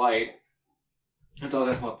cover up the light. That's all.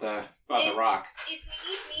 That's about the rock. If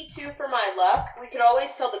we need me to for my luck, we could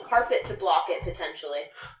always tell the carpet to block it potentially.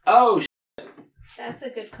 Oh, That's a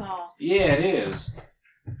good call. yeah, it is.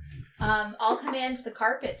 I'll command the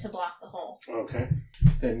carpet to block the hole. Okay.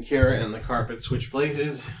 Then Kira and the carpet switch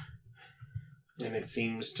places, and it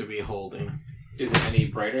seems to be holding. Is it any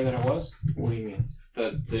brighter than it was? What do you mean?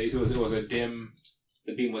 It was a dim.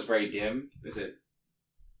 The beam was very dim. Is it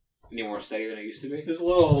any more steady than it used to be? It's a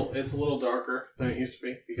little darker than it used to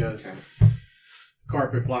be because Okay.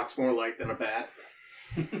 carpet blocks more light than a bat.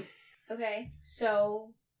 Okay,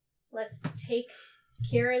 so let's take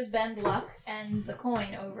Kira's bend luck and the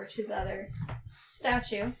coin over to the other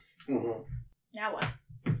statue. Mm-hmm. Now what?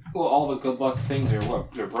 Well, all the good luck things are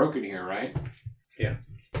what? They're broken here, right? Yeah.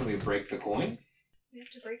 Can we break the coin? We have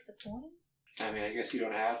to break the coin? I mean, I guess you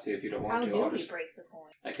don't have to if you don't want How to. do I'll we just- break the coin?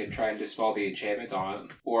 I can try and dispel the enchantment on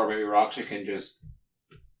it. Or maybe Roxy can just...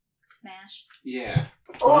 Smash. Yeah.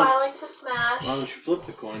 Oh, I like to smash. Why don't you flip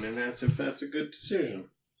the coin and ask if that's a good decision?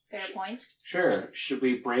 Fair point. Sure. Should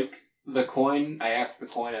we break the coin? I asked the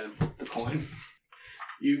coin and flip the coin.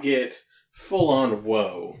 You get full-on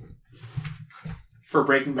whoa. For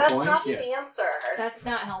breaking the That's coin? not the Yeah. answer. That's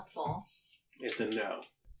not helpful. It's a no.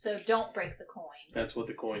 So don't break the coin. That's what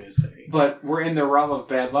the coin is saying. But we're in the realm of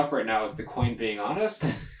bad luck right now. Is the coin being honest?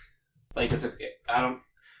 Like, I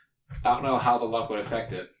don't know how the luck would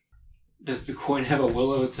affect it. Does the coin have a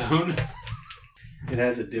will of its own? It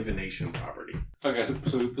has a divination property. Okay,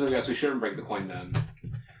 so I guess we shouldn't break the coin then.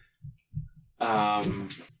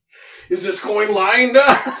 Is this coin lying to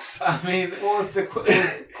us? I mean, well, it's the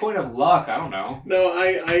coin of luck. I don't know. No,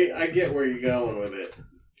 I get where you're going with it.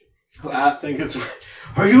 I Uh, just think it's...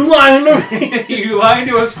 Are you lying to me? you lying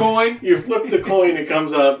to us, coin? You flip the coin, it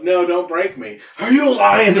comes up. No, don't break me. Are you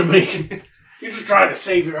lying to me? You're just trying to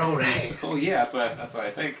save your own ass. Oh yeah, that's what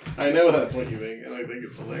I think. I know that's what you think, and I think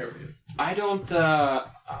it's hilarious. I don't.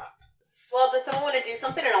 Well, does someone want to do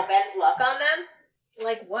something and I'll bend luck on them?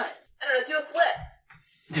 Like what? I don't know, do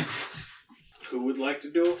a flip. Who would like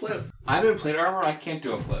to do a flip? I'm in plate armor. I can't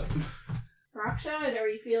do a flip. Raksha, are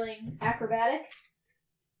you feeling acrobatic?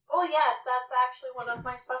 Oh, yes, that's actually one of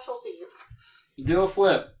my specialties. Do a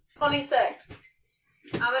flip. 26.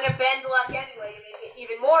 I'm gonna bend luck anyway to make it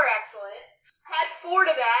even more excellent. Add 4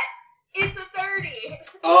 to that. It's a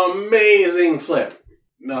 30. Amazing flip.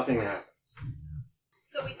 Nothing happens.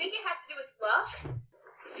 So we think it has to do with luck?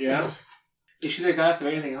 Yeah? Is she the goddess of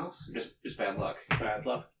anything else? Or just bad luck? Bad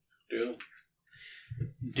luck. Doom.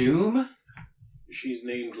 Doom? She's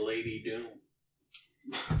named Lady Doom.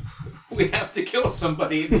 We have to kill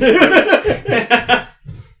somebody. I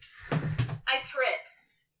trip.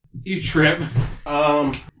 You trip.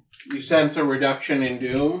 You sense a reduction in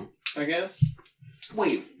Doom, I guess?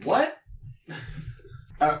 Wait, what?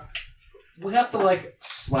 We have to like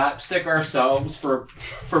slapstick ourselves for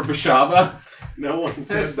Bashaba. No one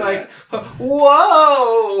said It's that. like,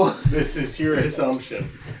 whoa! This is your assumption.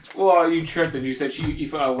 Well, you tripped and you said you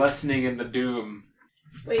felt a lessening in the doom.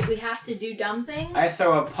 Wait, we have to do dumb things? I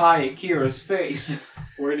throw a pie at Kira's face.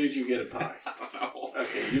 Where did you get a pie? I don't know.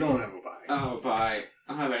 Okay, you don't have a pie. I don't have a pie.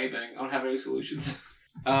 I don't have anything. I don't have any solutions.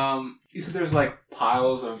 You said there's like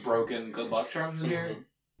piles of broken good luck charms in here?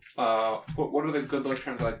 What are the good luck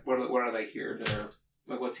charms like? What are they here? They're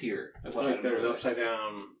like, what's here? Like There's upside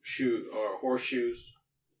down shoe or horseshoes.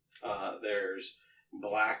 There's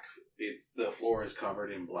black. The floor is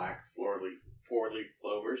covered in black four-leaf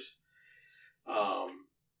clovers.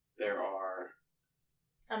 There are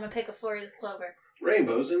I'm gonna pick a 4-leaf clover.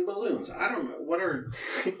 rainbows and balloons. I don't know what are.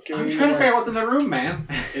 I'm trying to figure out what's in the room, man.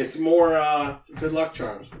 It's more good luck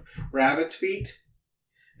charms. Rabbit's feet,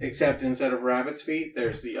 except instead of rabbit's feet,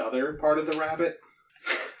 there's the other part of the rabbit.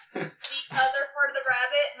 The other part of the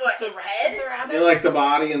rabbit? What, The its rest head? of the rabbit? You like the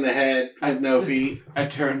body and the head with no feet. I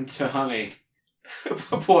turned to Honey,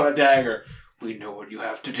 pull out a dagger. We know what you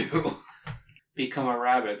have to do. Become a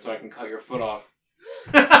rabbit so I can cut your foot off.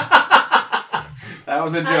 That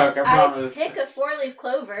was a joke, I promise. I pick a 4-leaf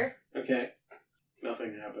clover. Okay,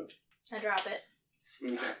 nothing happens. I drop it.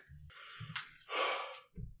 Okay.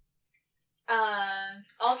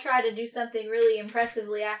 I'll try to do something really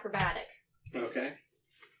impressively acrobatic. Okay.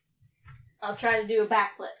 I'll try to do a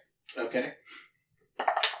backflip. Okay.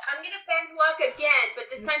 I'm gonna bend luck again, but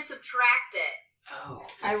this time subtract it. Oh.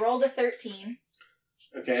 I rolled a 13.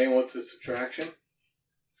 Okay, and what's the subtraction? -3,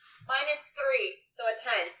 so a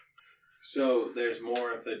 10. So there's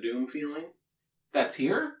more of the doom feeling? That's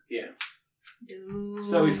here? Yeah. Doom.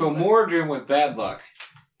 So we feel more doom with bad luck.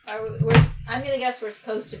 I'm gonna guess we're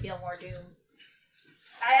supposed to feel more doom.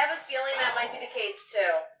 I have a feeling that might be the case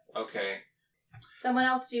too. Okay. Someone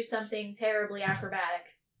else do something terribly acrobatic.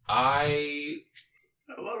 I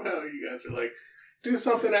love how you guys are like, do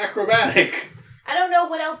something acrobatic. I don't know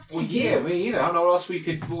what else to Well, do. yeah, me either. I don't know what else we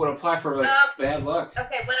would apply for like bad luck.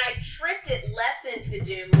 Okay, when I tripped it lessened the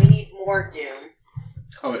doom, we need more doom.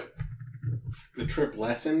 Oh, the trip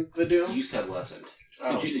lessened the doom? You said lessened.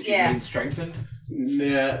 Oh. Did you Yeah. mean strengthened?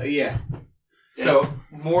 Nah, yeah. So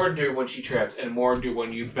more doom when she tripped, and more doom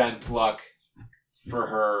when you bent luck for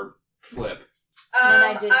her flip. When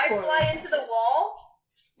I did I poorly. fly into the wall.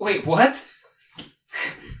 Wait, what?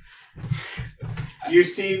 You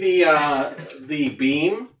see the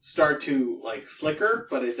beam start to like flicker,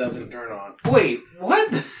 but it doesn't turn on. Wait, what?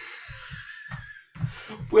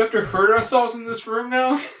 We have to hurt ourselves in this room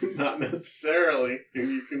now? Not necessarily, if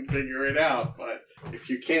you can figure it out, but if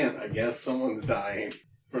you can't, I guess someone's dying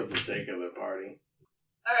for the sake of the party.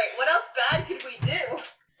 Alright, what else bad could we do?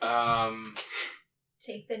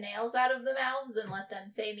 Take the nails out of the mouths and let them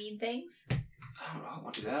say mean things. I don't know. I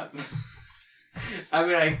want to do that. I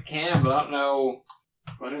mean, I can, but I don't know.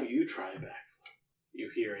 Why don't you try back? You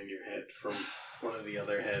hear in your head from one of the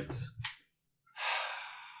other heads.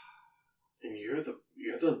 And you're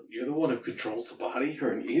the one who controls the body.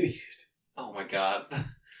 You're an idiot. Oh my god.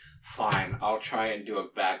 Fine, I'll try and do a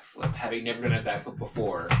backflip. Having never done a backflip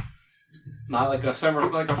before. Not like a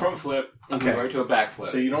front flip. I'm Okay. going to a backflip.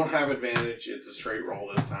 So you don't have advantage. It's a straight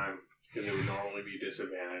roll this time because it would normally be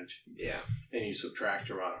disadvantage. Yeah. And you subtract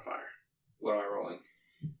your modifier. What am I rolling?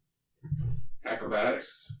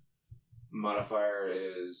 Acrobatics. Modifier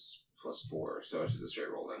is +4, so it's just a straight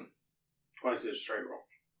roll then. Why is it a straight roll?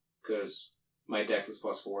 Because my dex is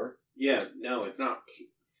 +4. Yeah, no, it's not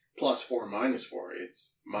 +4 -4.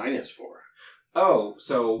 It's -4. Oh,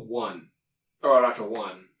 so 1. Oh, not actual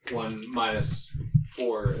 1. 1 minus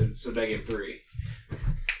 4 is so -3.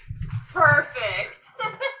 Perfect!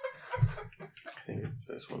 I think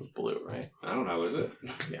this one's blue, right? I don't know, is it?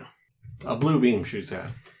 Yeah. A blue beam shoots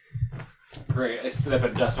out. Great, I stood up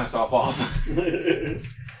and dust myself off.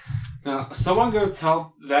 Now, someone go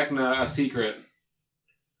tell Vecna a secret.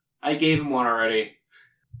 I gave him one already.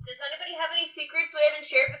 Does anybody have any secrets we haven't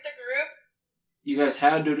shared with the group? You guys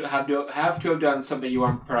have to have done something you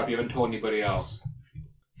aren't proud of. You haven't told anybody else.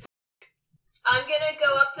 I'm gonna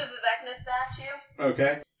go up to the Vecna statue,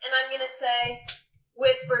 Okay. and I'm gonna say,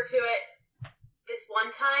 whisper to it, this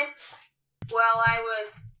one time, while I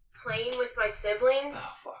was playing with my siblings,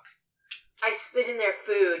 Oh, fuck. I spit in their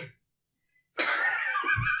food.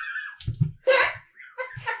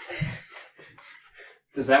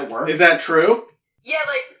 Does that work? Is that true? Yeah,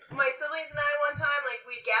 like, my siblings and I one time, like,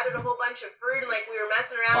 we gathered a whole bunch of fruit, and, like, we were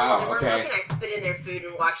messing around, Wow, and they weren't okay. looking, I spit in their food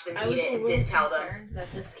and watched them I eat was it a and little didn't tell them. concerned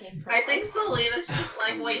that this came from. I think Selena's just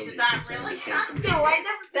like, wait, did that really happen? No, I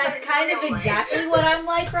never said That's it kind of real, like- exactly what I'm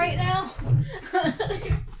like right now.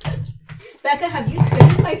 Becca, have you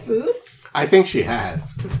spit in my food? I think she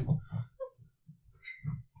has.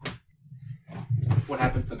 What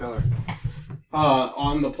happens to the pillar?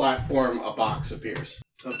 On the platform, a box appears.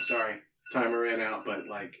 Oh, sorry. Timer ran out, but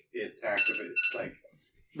like it activated. Like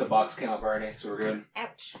The box came up already, so we're good.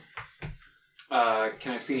 Ouch.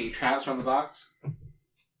 Can I see any traps from the box?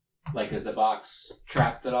 Like, is the box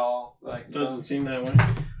trapped at all? Like, doesn't seem that way.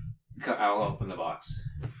 I'll open the box.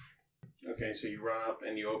 Okay, so you run up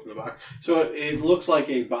and you open the box. So it looks like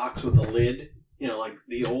a box with a lid. You know, like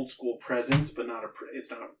the old school presents, but not it's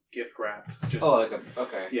not gift wrap. It's just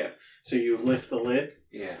Okay. Yeah. So you lift the lid.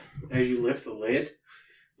 Yeah. As you lift the lid,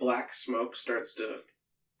 black smoke starts to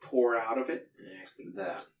pour out of it. Yeah,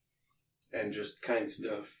 that. And just kind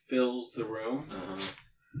of fills the room. Uh-huh.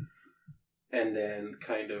 And then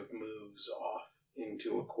kind of moves off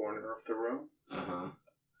into a corner of the room. Uh-huh.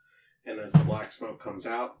 And as the black smoke comes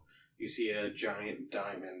out, you see a giant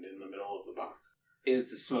diamond in the middle of the box. Is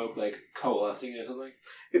the smoke, like, coalescing or something?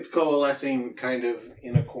 It's coalescing kind of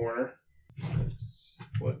in a corner. That's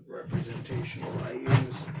what representation will I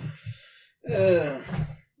use.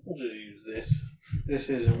 We'll just use this. This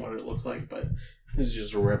isn't what it looks like, but this is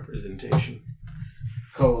just a representation.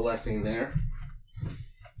 Coalescing there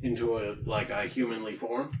into a humanly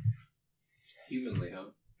form. Humanly, huh?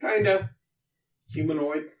 Kinda.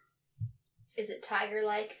 Humanoid. Is it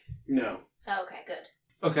tiger-like? No. Oh, okay, good.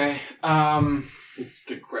 Okay, It's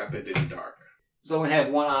decrepit and dark. does it only have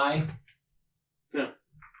one eye? No.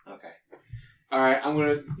 Okay. Alright, I'm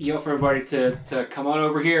gonna yell for everybody to come on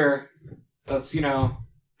over here. Let's,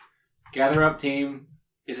 gather up, team.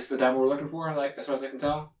 Is this the diamond we're looking for, like, as far as I can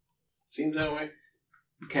tell? Seems that way.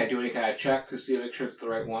 Can I do any kind of check to see, make sure it's the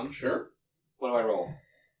right one? Sure. What do I roll?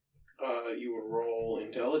 You would roll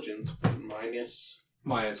intelligence minus...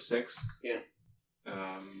 -6. Yeah.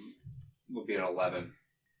 Would be an 11.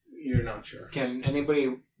 You're not sure. Can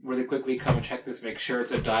anybody really quickly come and check this, make sure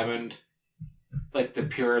it's a diamond, like the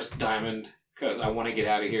purest diamond? Because I want to get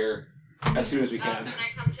out of here as soon as we can. Can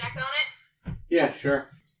I come check on it? Yeah, sure.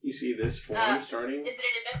 You see this form starting? Is it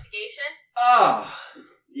an investigation? Ah,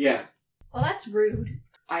 Yeah. Well, that's rude.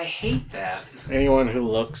 I hate that. Anyone who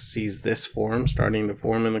looks sees this form starting to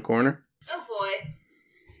form in the corner. Oh boy.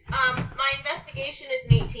 My investigation is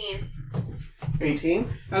an 18.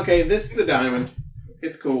 18? Okay, this is the diamond.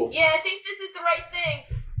 It's cool. Yeah, I think this is the right thing.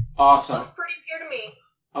 Awesome. Looks pretty clear to me.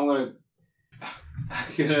 I'm gonna,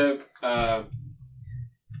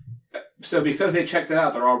 so because they checked it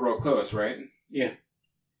out, they're all real close, right? Yeah.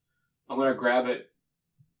 I'm gonna grab it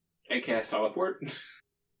and cast teleport.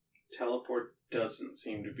 Teleport doesn't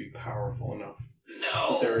seem to be powerful enough.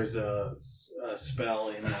 No. But there is a spell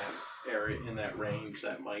in that area, in that range,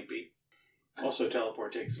 that might be. Also,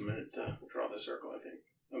 teleport takes a minute to draw the circle, I think.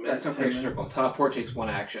 A minute, That's not 10 pretty minutes. circle. Teleport takes one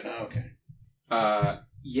action. Oh, okay.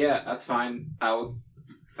 Yeah, that's fine. I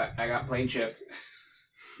got plane shift.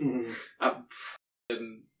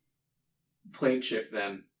 Plane shift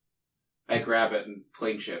then. I grab it and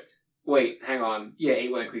plane shift. Wait, hang on. Yeah,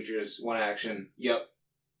 8 willing creatures, one action. Yep.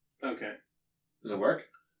 Okay. Does it work?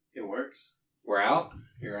 It works. We're out?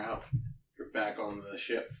 You're out. You're back on the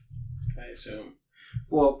ship, I assume.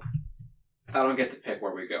 Well, I don't get to pick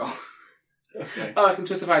where we go. Okay. Oh, I can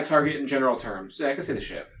specify target in general terms. Yeah, I can see the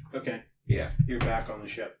ship. Okay. Yeah. You're back on the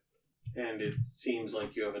ship. And it seems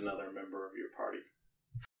like you have another member of your party.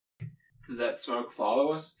 Did that smoke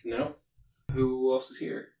follow us? No? Who else is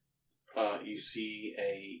here? You see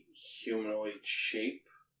a humanoid shape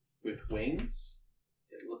with wings.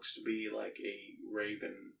 It looks to be like a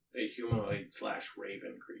raven, a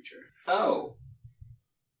humanoid/raven creature. Oh.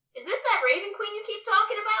 Is this that Raven Queen you keep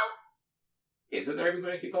talking about? Is it the Raven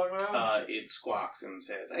Queen I keep talking about? It squawks and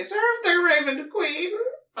says, "I served the Raven Queen,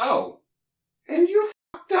 Oh. and you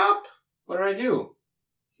fucked up. What did I do?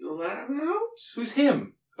 You let him out?" Who's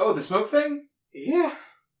him? Oh, the smoke thing? Yeah.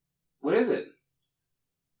 What is it?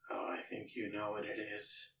 Oh, I think you know what it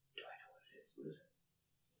is. Do I know what it is? What is it?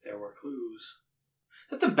 There were clues.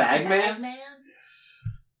 Is that the Bagman? Bagman? Yes.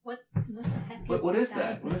 What the heck What is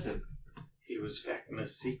that? Bagman? What is it? He was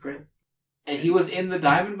Vecna's secret, And he was in the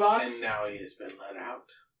diamond box? and now he has been let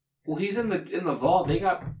out. Well, he's in the vault. They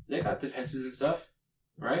got defenses and stuff,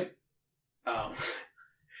 right?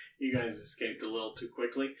 You guys escaped a little too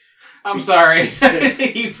quickly. I'm sorry.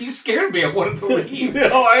 you scared me. I wanted to leave.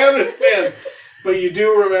 No, I understand. But you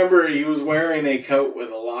do remember he was wearing a coat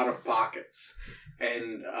with a lot of pockets.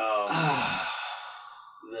 And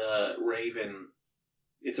the raven,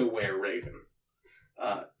 it's a were-raven,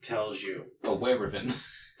 tells you. A werewolf.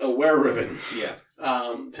 A were-raven. Yeah.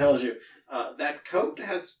 Tells you that coat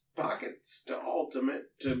has pockets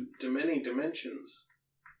to many dimensions.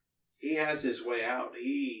 He has his way out.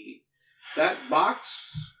 That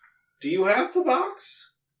box. Do you have the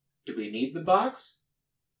box? Do we need the box?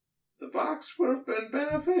 The box would have been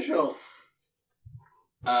beneficial.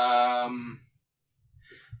 All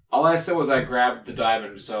I said was I grabbed the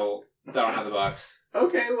diamond, so I don't have the box.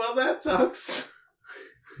 Okay, well, that sucks.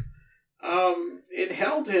 It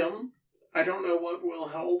held him. I don't know what will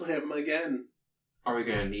hold him again. Are we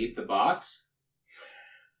gonna need the box?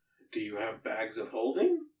 Do you have bags of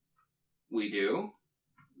holding? We do.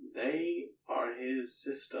 They are his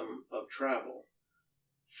system of travel.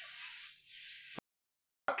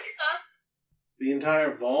 Us? The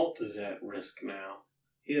entire vault is at risk now.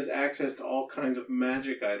 He has access to all kinds of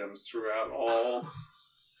magic items throughout all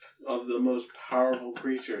of the most powerful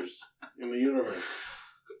creatures in the universe.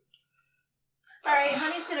 Alright,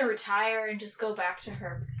 Honey's gonna retire and just go back to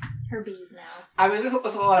her bees now. I mean, there's a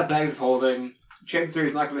lot of bags of holding. Chances are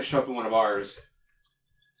he's not going to show up in one of ours.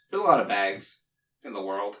 There's a lot of bags in the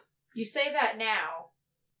world. You say that now,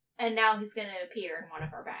 and now he's gonna appear in one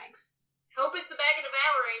of our bags. Hope it's the bag of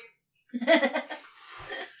devouring.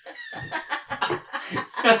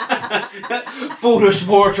 Foolish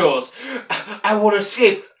mortals! I want to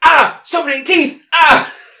escape! Ah! Summoning teeth!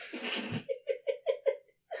 Ah!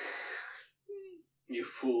 You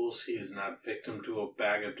fools, he is not victim to a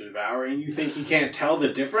bag of devouring. You think he can't tell the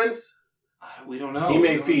difference? We don't know. He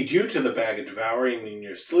may feed you to the bag of devouring in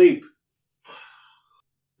your sleep.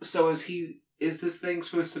 So is this thing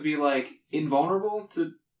supposed to be, like, invulnerable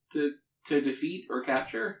to defeat or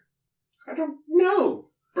capture? I don't know,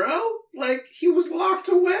 bro. Like, he was locked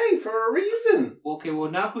away for a reason. Okay, well,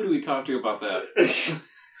 now who do we talk to about that?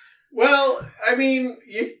 Well, I mean,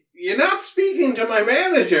 you're not speaking to my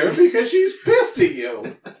manager because she's pissed at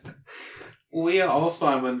you. Well, yeah, also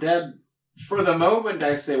I'm undead. For the moment,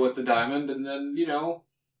 I say with the diamond, and then,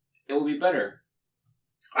 it will be better.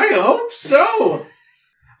 I hope so.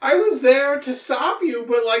 I was there to stop you,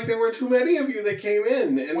 but, like, there were too many of you that came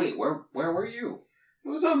in. And Wait, where were you? it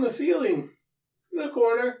was on the ceiling. In the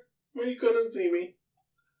corner, where you couldn't see me.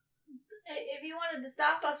 If you wanted to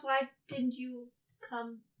stop us, why didn't you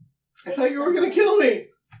come? I thought you were going to kill me.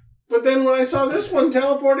 But then when I saw this one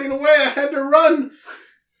teleporting away, I had to run.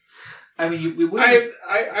 I mean, we would.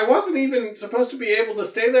 I wasn't even supposed to be able to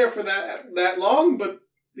stay there for that long, but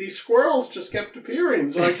these squirrels just kept appearing,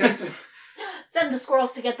 so I kept... Send the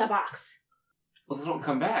squirrels to get the box. Well, they don't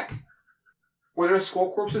come back. Were there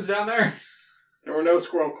squirrel corpses down there? There were no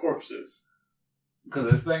squirrel corpses. Because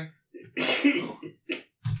of this thing?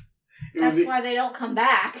 That's why they don't come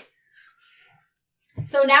back.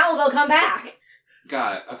 So now they'll come back.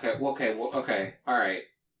 Got it. Okay. All right.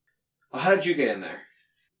 Well, how did you get in there?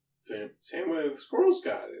 Same way the squirrels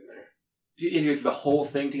got in there. You did the whole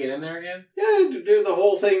thing to get in there again? Yeah, I had to do the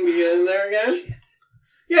whole thing to get in there again. Shit.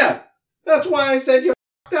 Yeah, that's why I said you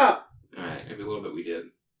f***ed up. Alright, maybe a little bit we did.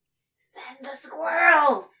 Send the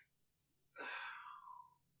squirrels.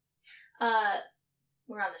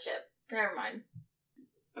 We're on the ship. Never mind.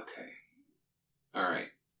 Okay. Alright.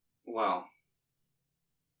 Well.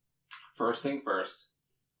 First thing first.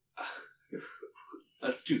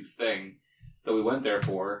 Let's do the thing that we went there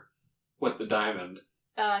for with the diamond.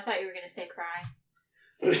 Oh, I thought you were going to say cry.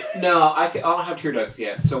 No, I don't have tear ducts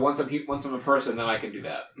yet. So once I'm a person, then I can do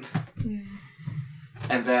that. Mm.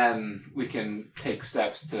 And then we can take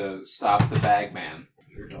steps to stop the Bagman.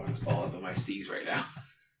 Your dog's all up in my steez right now.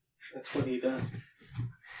 That's what he does.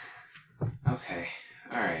 Okay.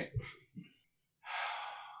 Alright.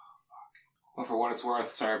 Well, for what it's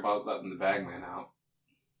worth, sorry about letting the Bagman out.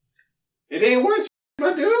 It ain't worth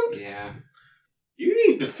my dude. Yeah. You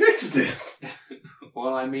need to fix this.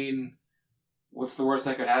 Well, I mean, what's the worst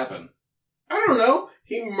that could happen? I don't know.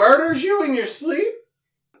 He murders you in your sleep?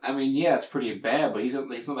 I mean, yeah, it's pretty bad, but he's not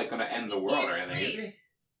like going to end the world or anything, is he?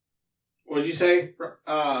 What'd you say,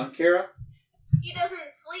 Kara? He doesn't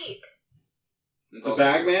sleep. The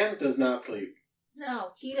Bagman does not sleep.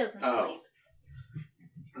 No, he doesn't Oh. sleep.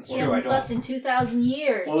 That's He true, hasn't slept in 2,000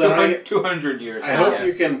 years. Well, then 200 years. I hope yes.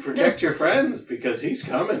 you can protect your friends because he's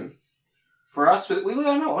coming. For us, we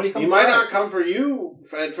don't know. What do you come He for might us? not come for you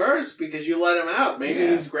at first because you let him out. Maybe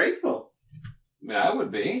Yeah. he's grateful. Yeah, I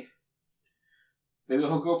would be. Maybe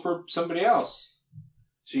he'll go for somebody else.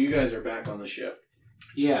 So you guys are back on the ship.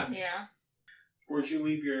 Yeah. Yeah. Where'd you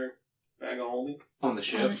leave your bag of holding? On the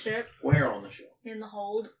ship. On the ship. Where on the ship? In the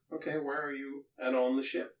hold. Okay, where are you at on the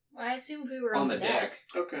ship? I assumed we were On the deck.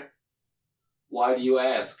 Okay, Why do you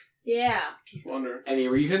ask? Yeah. just wondering. Any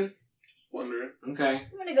reason? Just wondering. Okay.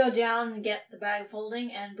 I'm gonna go down and get the bag of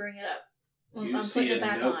holding and bring it up. You I'm see putting a it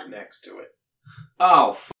back note on. next to it.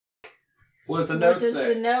 Oh, what does the What note does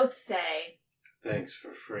say? the note say? Thanks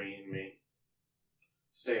for freeing me.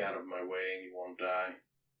 Stay out of my way and you won't die.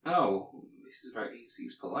 Oh,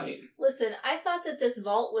 he's polite. Listen, I thought that this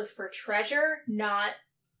vault was for treasure, not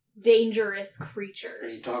dangerous Are you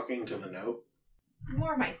creatures. talking to the note?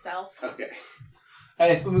 More myself. Okay.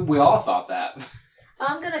 We all thought that.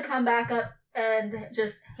 I'm gonna come back up and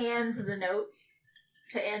just hand the note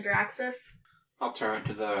to Andraxis. I'll turn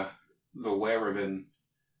to the werewolf.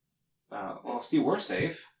 Well, see, we're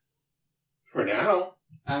safe. For now.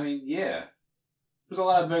 I mean, yeah. There's a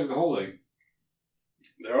lot of bags of holding.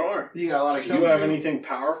 There are. You got a lot of Do you have anything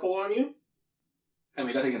powerful on you? I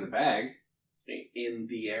mean, nothing in the bag. In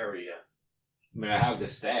the area. I mean, I have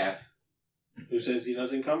this staff. Who says he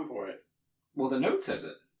doesn't come for it? Well, the note says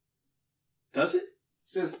it. Does it? It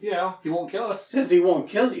says, he won't kill us. Says he won't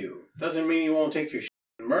kill you. Doesn't mean he won't take your shit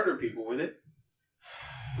and murder people with it.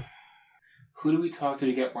 Who do we talk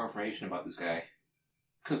to get more information about this guy?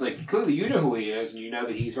 Because, clearly you know who he is, and you know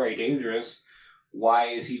that he's very dangerous. Why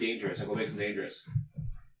is he dangerous? What makes him dangerous?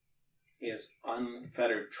 He has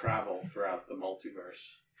unfettered travel throughout the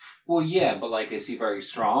multiverse. Well, yeah, but, is he very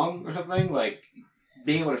strong or something?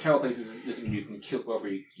 Being able to travel places doesn't mean you can kill whoever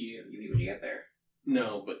you meet when you get there.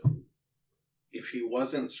 No, but if he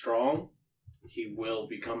wasn't strong, he will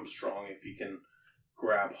become strong if he can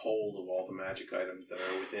grab hold of all the magic items that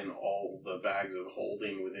are within all the bags of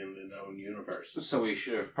holding within the known universe. So we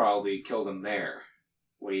should have probably killed him there,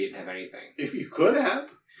 where he didn't have anything. If you could have.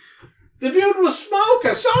 The dude was smoke,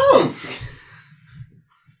 I saw him!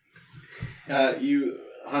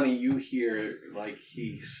 Honey, you hear,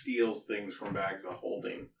 he steals things from bags of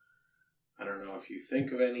holding. I don't know if you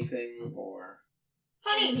think of anything, or...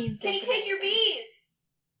 Honey, can you take your bees?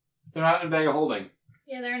 They're not in a bag of holding.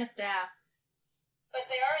 Yeah, they're in a staff. But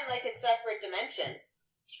they are in a separate dimension.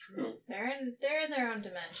 It's true. They're in their own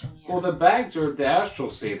dimension, yeah. Well, the bags are the astral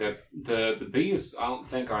sea. The bees, I don't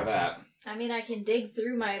think, are that. I mean, I can dig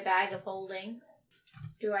through my bag of holding.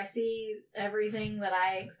 Do I see everything that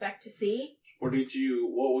I expect to see? What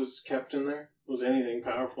was kept in there? Was anything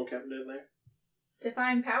powerful kept in there?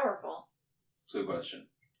 Define powerful. That's a good question.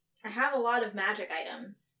 I have a lot of magic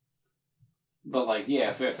items. But,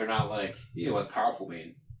 if they're not, what's powerful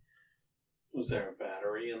mean? Was there a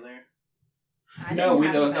battery in there? That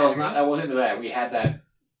wasn't in the bag. We had that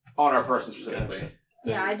on our person specifically. Gotcha.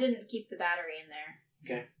 Yeah, I didn't keep the battery in there.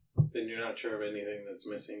 Okay. Then you're not sure of anything that's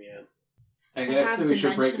missing yet. I guess we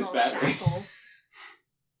should break this battery. Shackles.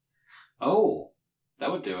 Oh,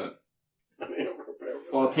 that would do it. I mean, I'm prepared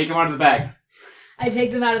for Well, that. take them out of the bag. I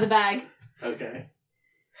take them out of the bag. Okay.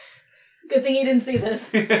 Good thing you didn't see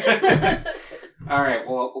this. Alright,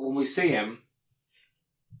 well, when we see him,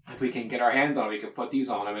 if we can get our hands on him, we can put these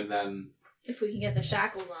on him, and then... If we can get the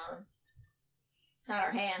shackles on him. Not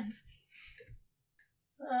our hands.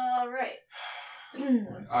 Alright.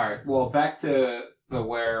 Alright, well, back to the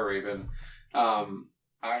were-raven. I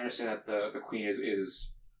understand that the queen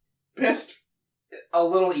is Pissed. a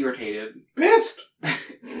little irritated. Pissed.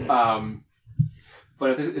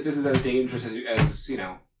 But if this is as dangerous as you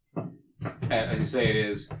say it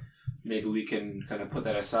is, maybe we can kind of put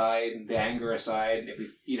that aside, the anger aside. If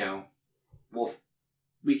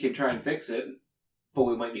we can try and fix it, but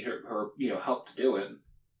we might need her help to do it.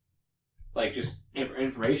 Just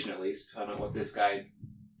information at least, find out what this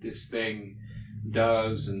thing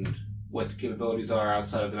does and what the capabilities are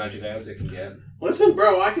outside of the magic items it can get. Listen,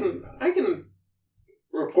 bro, I can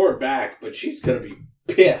report back, but she's gonna be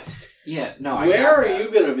pissed. Yeah, no. Where are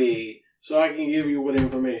you gonna be so I can give you what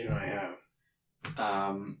information I have?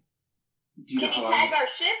 Do you know Can you how tag our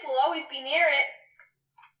ship? We'll always be near it.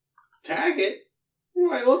 Tag it?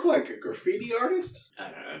 Do I look like a graffiti artist? I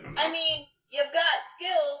don't know. I mean, you've got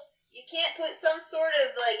skills. You can't put some sort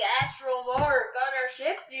of astral mark on our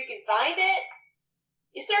ship so you can find it.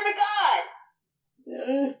 You serve a god.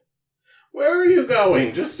 Yeah. Where are you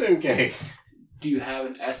going, just in case? Do you have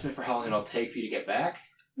an estimate for how long it'll take for you to get back?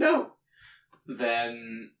 No.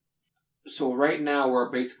 Then, so right now we're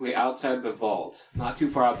basically outside the vault. Not too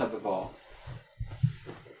far outside the vault.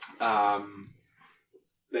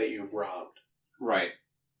 That you've robbed. Right.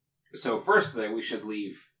 So firstly, we should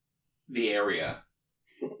leave the area.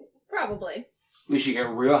 Probably. We should get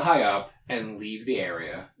real high up and leave the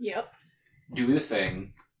area. Yep. Do the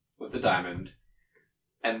thing with the diamond.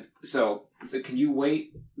 And so can you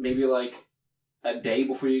wait maybe a day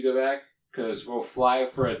before you go back? Because we'll fly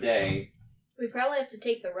for a day. We probably have to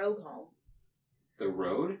take the rogue home. The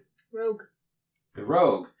road? Rogue. The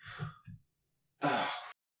rogue. Oh,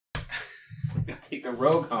 we're gonna take the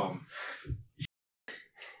rogue home.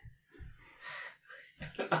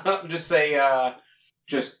 Just say, I'll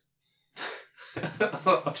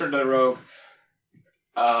turn to the rogue.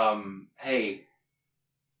 Hey.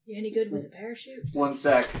 You any good with a parachute? One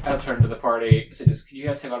sec. I'll turn to the party. So can you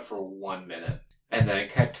guys hang on for 1 minute? And then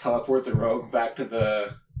kind of teleport the rogue back to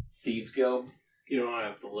the Thieves Guild. You don't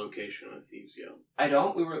have the location of Thieves Guild. I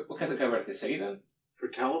don't? What kind of cover at the city then? For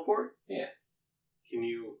teleport? Yeah. Can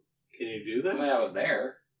you do that? I mean, I was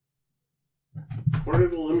there. What are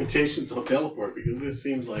the limitations on teleport? Because this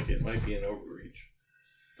seems like it might be an overreach.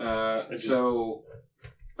 So,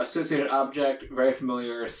 associated object, very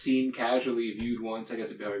familiar, seen casually, viewed once. I guess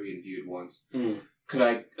it'd probably been viewed once. Could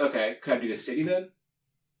I do the city then?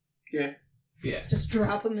 Yeah. Yeah. Just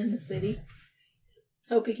drop him in the city.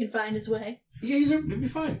 Hope he can find his way. Yeah, he'll be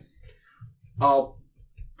fine. I'll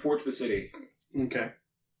port to the city. Okay.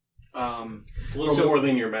 It's a little more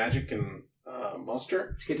than your magic can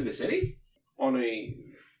muster. To get to the city?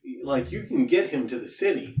 You can get him to the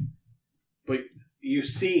city, but you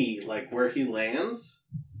see, where he lands,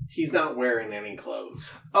 he's not wearing any clothes.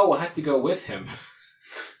 Oh, I have to go with him.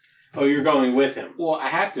 Oh, you're going with him? Well, I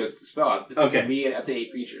have to. It's a spell. It's okay. Me and up to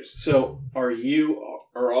 8 creatures. So, are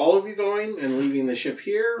all of you going and leaving the ship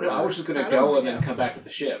here? No, I was just going to go and then come back with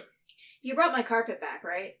the ship. You brought my carpet back,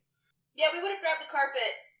 right? Yeah, we would have grabbed the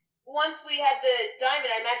carpet. Once we had the diamond,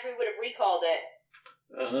 I imagine we would have recalled it.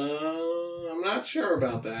 I'm not sure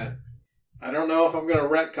about that. I don't know if I'm going to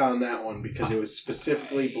retcon that one because it was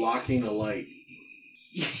specifically blocking a light.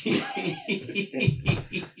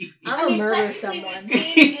 I'm a murder someone. We've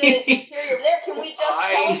seen the interior there. Can we just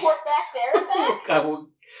teleport back there and back?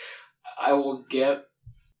 I will get...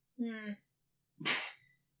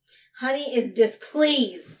 Honey is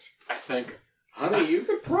displeased. I think... Honey, you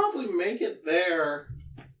could probably make it there.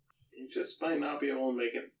 You just might not be able to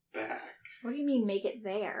make it back. What do you mean make it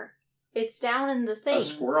there? It's down in the thing. A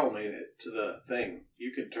squirrel made it to the thing.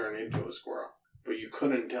 You could turn into a squirrel, but you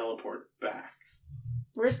couldn't teleport back.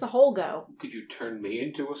 Where's the hole go? Could you turn me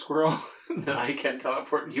into a squirrel? Then I can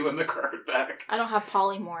teleport you and the carpet back. I don't have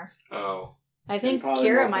polymorph. Oh. I think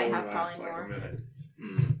Kira might have polymorph.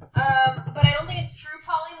 But I don't think it's true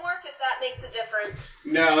polymorph, if that makes a difference.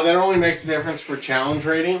 No, that only makes a difference for challenge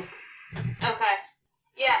rating. Okay.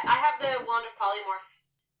 Yeah, I have the wand of polymorph.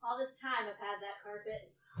 All this time I've had that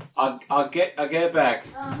carpet. I'll get it back.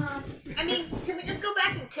 Uh-huh. I mean, can we just go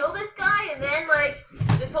back and kill this guy and then,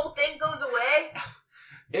 this whole thing goes away?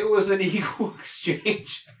 It was an equal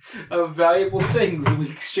exchange of valuable things. We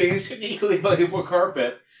exchanged an equally valuable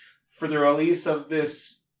carpet for the release of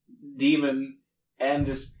this demon and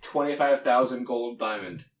this 25,000 gold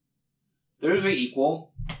diamond. Those are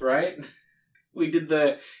equal, right? We did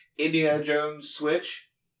the Indiana Jones switch.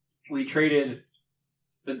 We traded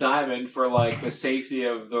the diamond for, the safety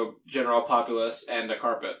of the general populace and a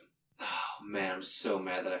carpet. Oh, man, I'm so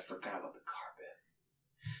mad that I forgot about the carpet.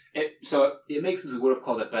 It makes sense we would have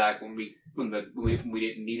called it back when we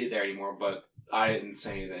didn't need it there anymore, but I didn't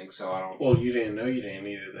say anything, so I don't... Well, you didn't know you didn't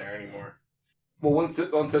need it there anymore. Well, once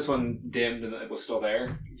this one dimmed and it was still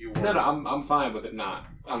there... You weren't. No, I'm fine with it not.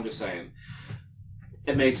 I'm just saying.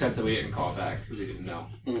 It makes sense that we didn't call it back, because we didn't know.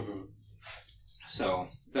 Mm-hmm. So,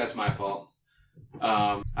 that's my fault.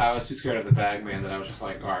 I was too scared of the Bagman that I was just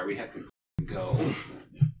like, alright, we have to go.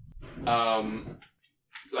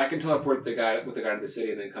 So I can teleport the guy to the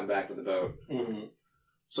city and then come back with the boat. Mm-hmm.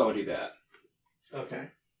 So I'll do that. Okay.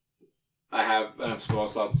 I have enough spell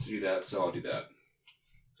slots to do that, so I'll do that.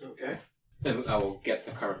 Okay. And I will get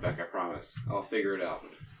the carpet back, I promise. I'll figure it out.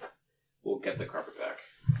 We'll get the carpet back.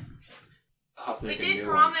 I'll have to We make a did new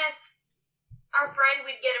promise one. our friend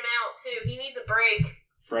we'd get him out, too. He needs a break.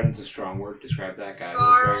 Friend's a strong word to describe that guy. He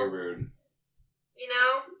Carl. was very rude. You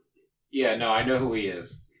know? Yeah, no, I know who he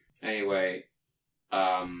is. Anyway,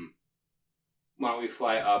 why don't we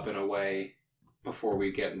fly up and away before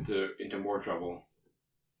we get into more trouble?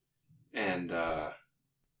 And, I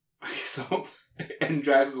guess and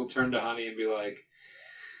Drax will turn to Honey and be like,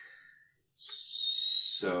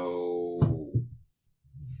 so,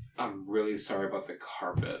 I'm really sorry about the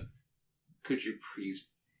carpet. Could you please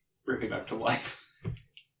bring it back to life?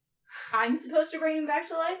 I'm supposed to bring him back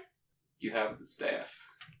to life? You have the staff.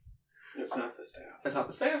 It's not the staff. That's not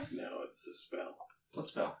the staff? No, it's the spell. What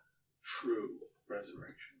spell? True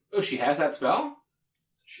Resurrection. Oh, she has that spell?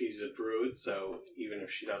 She's a druid, so even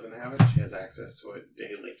if she doesn't have it, she has access to it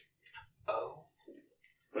daily. Oh.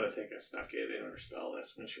 But I think I snuck it in her spell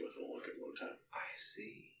list when she wasn't looking one time. I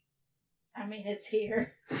see. I mean, it's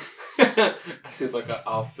here. I said,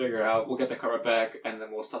 I'll figure it out. We'll get the carpet back, and then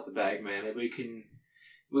we'll stop the Bagman. And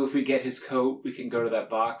if we get his coat, we can go to that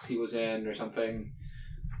box he was in or something.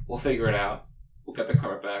 We'll figure it out. We'll get the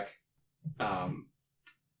carpet back.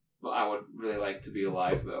 Well, I would really like to be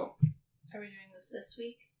alive, though. Are we doing this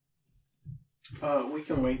week? We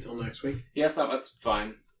can wait till next week. Yeah, that's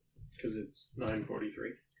fine. Because it's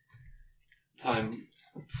 9:43. Time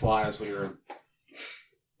flies when you're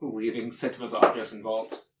leaving sentimental objects in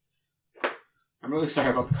vaults. I'm really sorry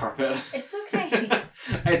about the carpet. It's okay.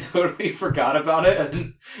 I totally forgot about it.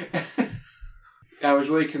 And I was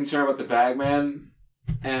really concerned about the Bagman,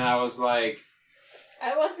 and I was like...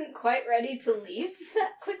 I wasn't quite ready to leave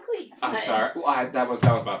that quickly. I'm but- sorry. Well, that was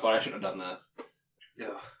my fault. I shouldn't have done that.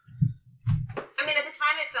 Ugh. I mean, at the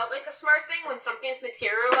time, it felt like a smart thing when something's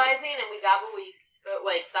materializing and we got what we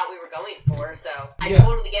thought we were going for. So I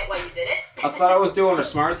totally get why you did it. I thought I was doing a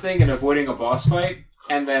smart thing and avoiding a boss fight,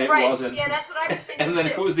 and then it wasn't. Yeah, that's what I was thinking. And then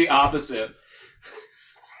too. it was the opposite.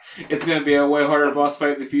 It's going to be a way harder boss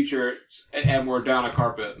fight in the future, and we're down a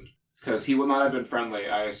carpet. Because he would not have been friendly,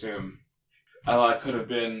 I assume. I could have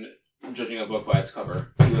been judging a book by its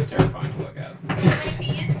cover. He was terrifying to look at. If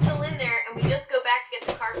he is still in there and we just go back to get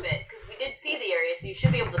the carpet, because we did see the area, so you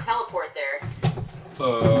should be able to teleport there.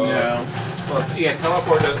 No. Well, yeah,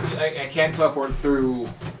 teleport. I can't teleport through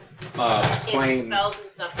planes. And spells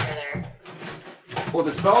and stuff near there. Well,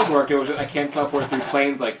 the spells worked. It was just, I can't teleport through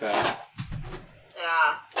planes like that.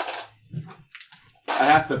 I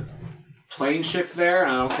have to plane shift there,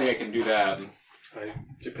 and I don't think I can do that.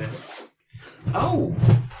 Depends. Oh,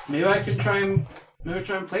 maybe I can try and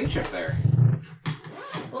plane shift there.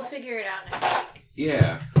 We'll figure it out next week.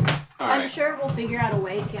 Yeah. All right. I'm sure we'll figure out a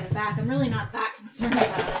way to get it back. I'm really not that concerned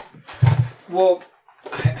about it. Well,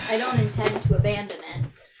 I don't intend to abandon it.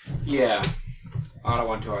 yeah. I don't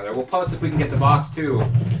want to either. Well, plus if we can get the box too,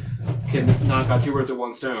 can knock out two birds with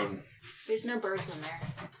one stone. There's no birds in there.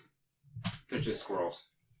 There's just squirrels.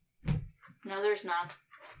 No, there's not.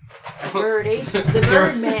 The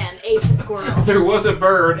bird man ate the squirrel. There was a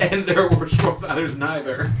bird, and there were squirrels. Now there's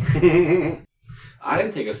neither. I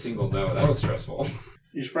didn't take a single note. That was stressful.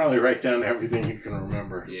 You should probably write down everything you can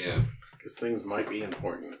remember. Yeah. Because things might be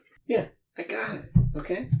important. Yeah, I got it.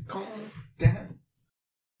 Okay? Calm down.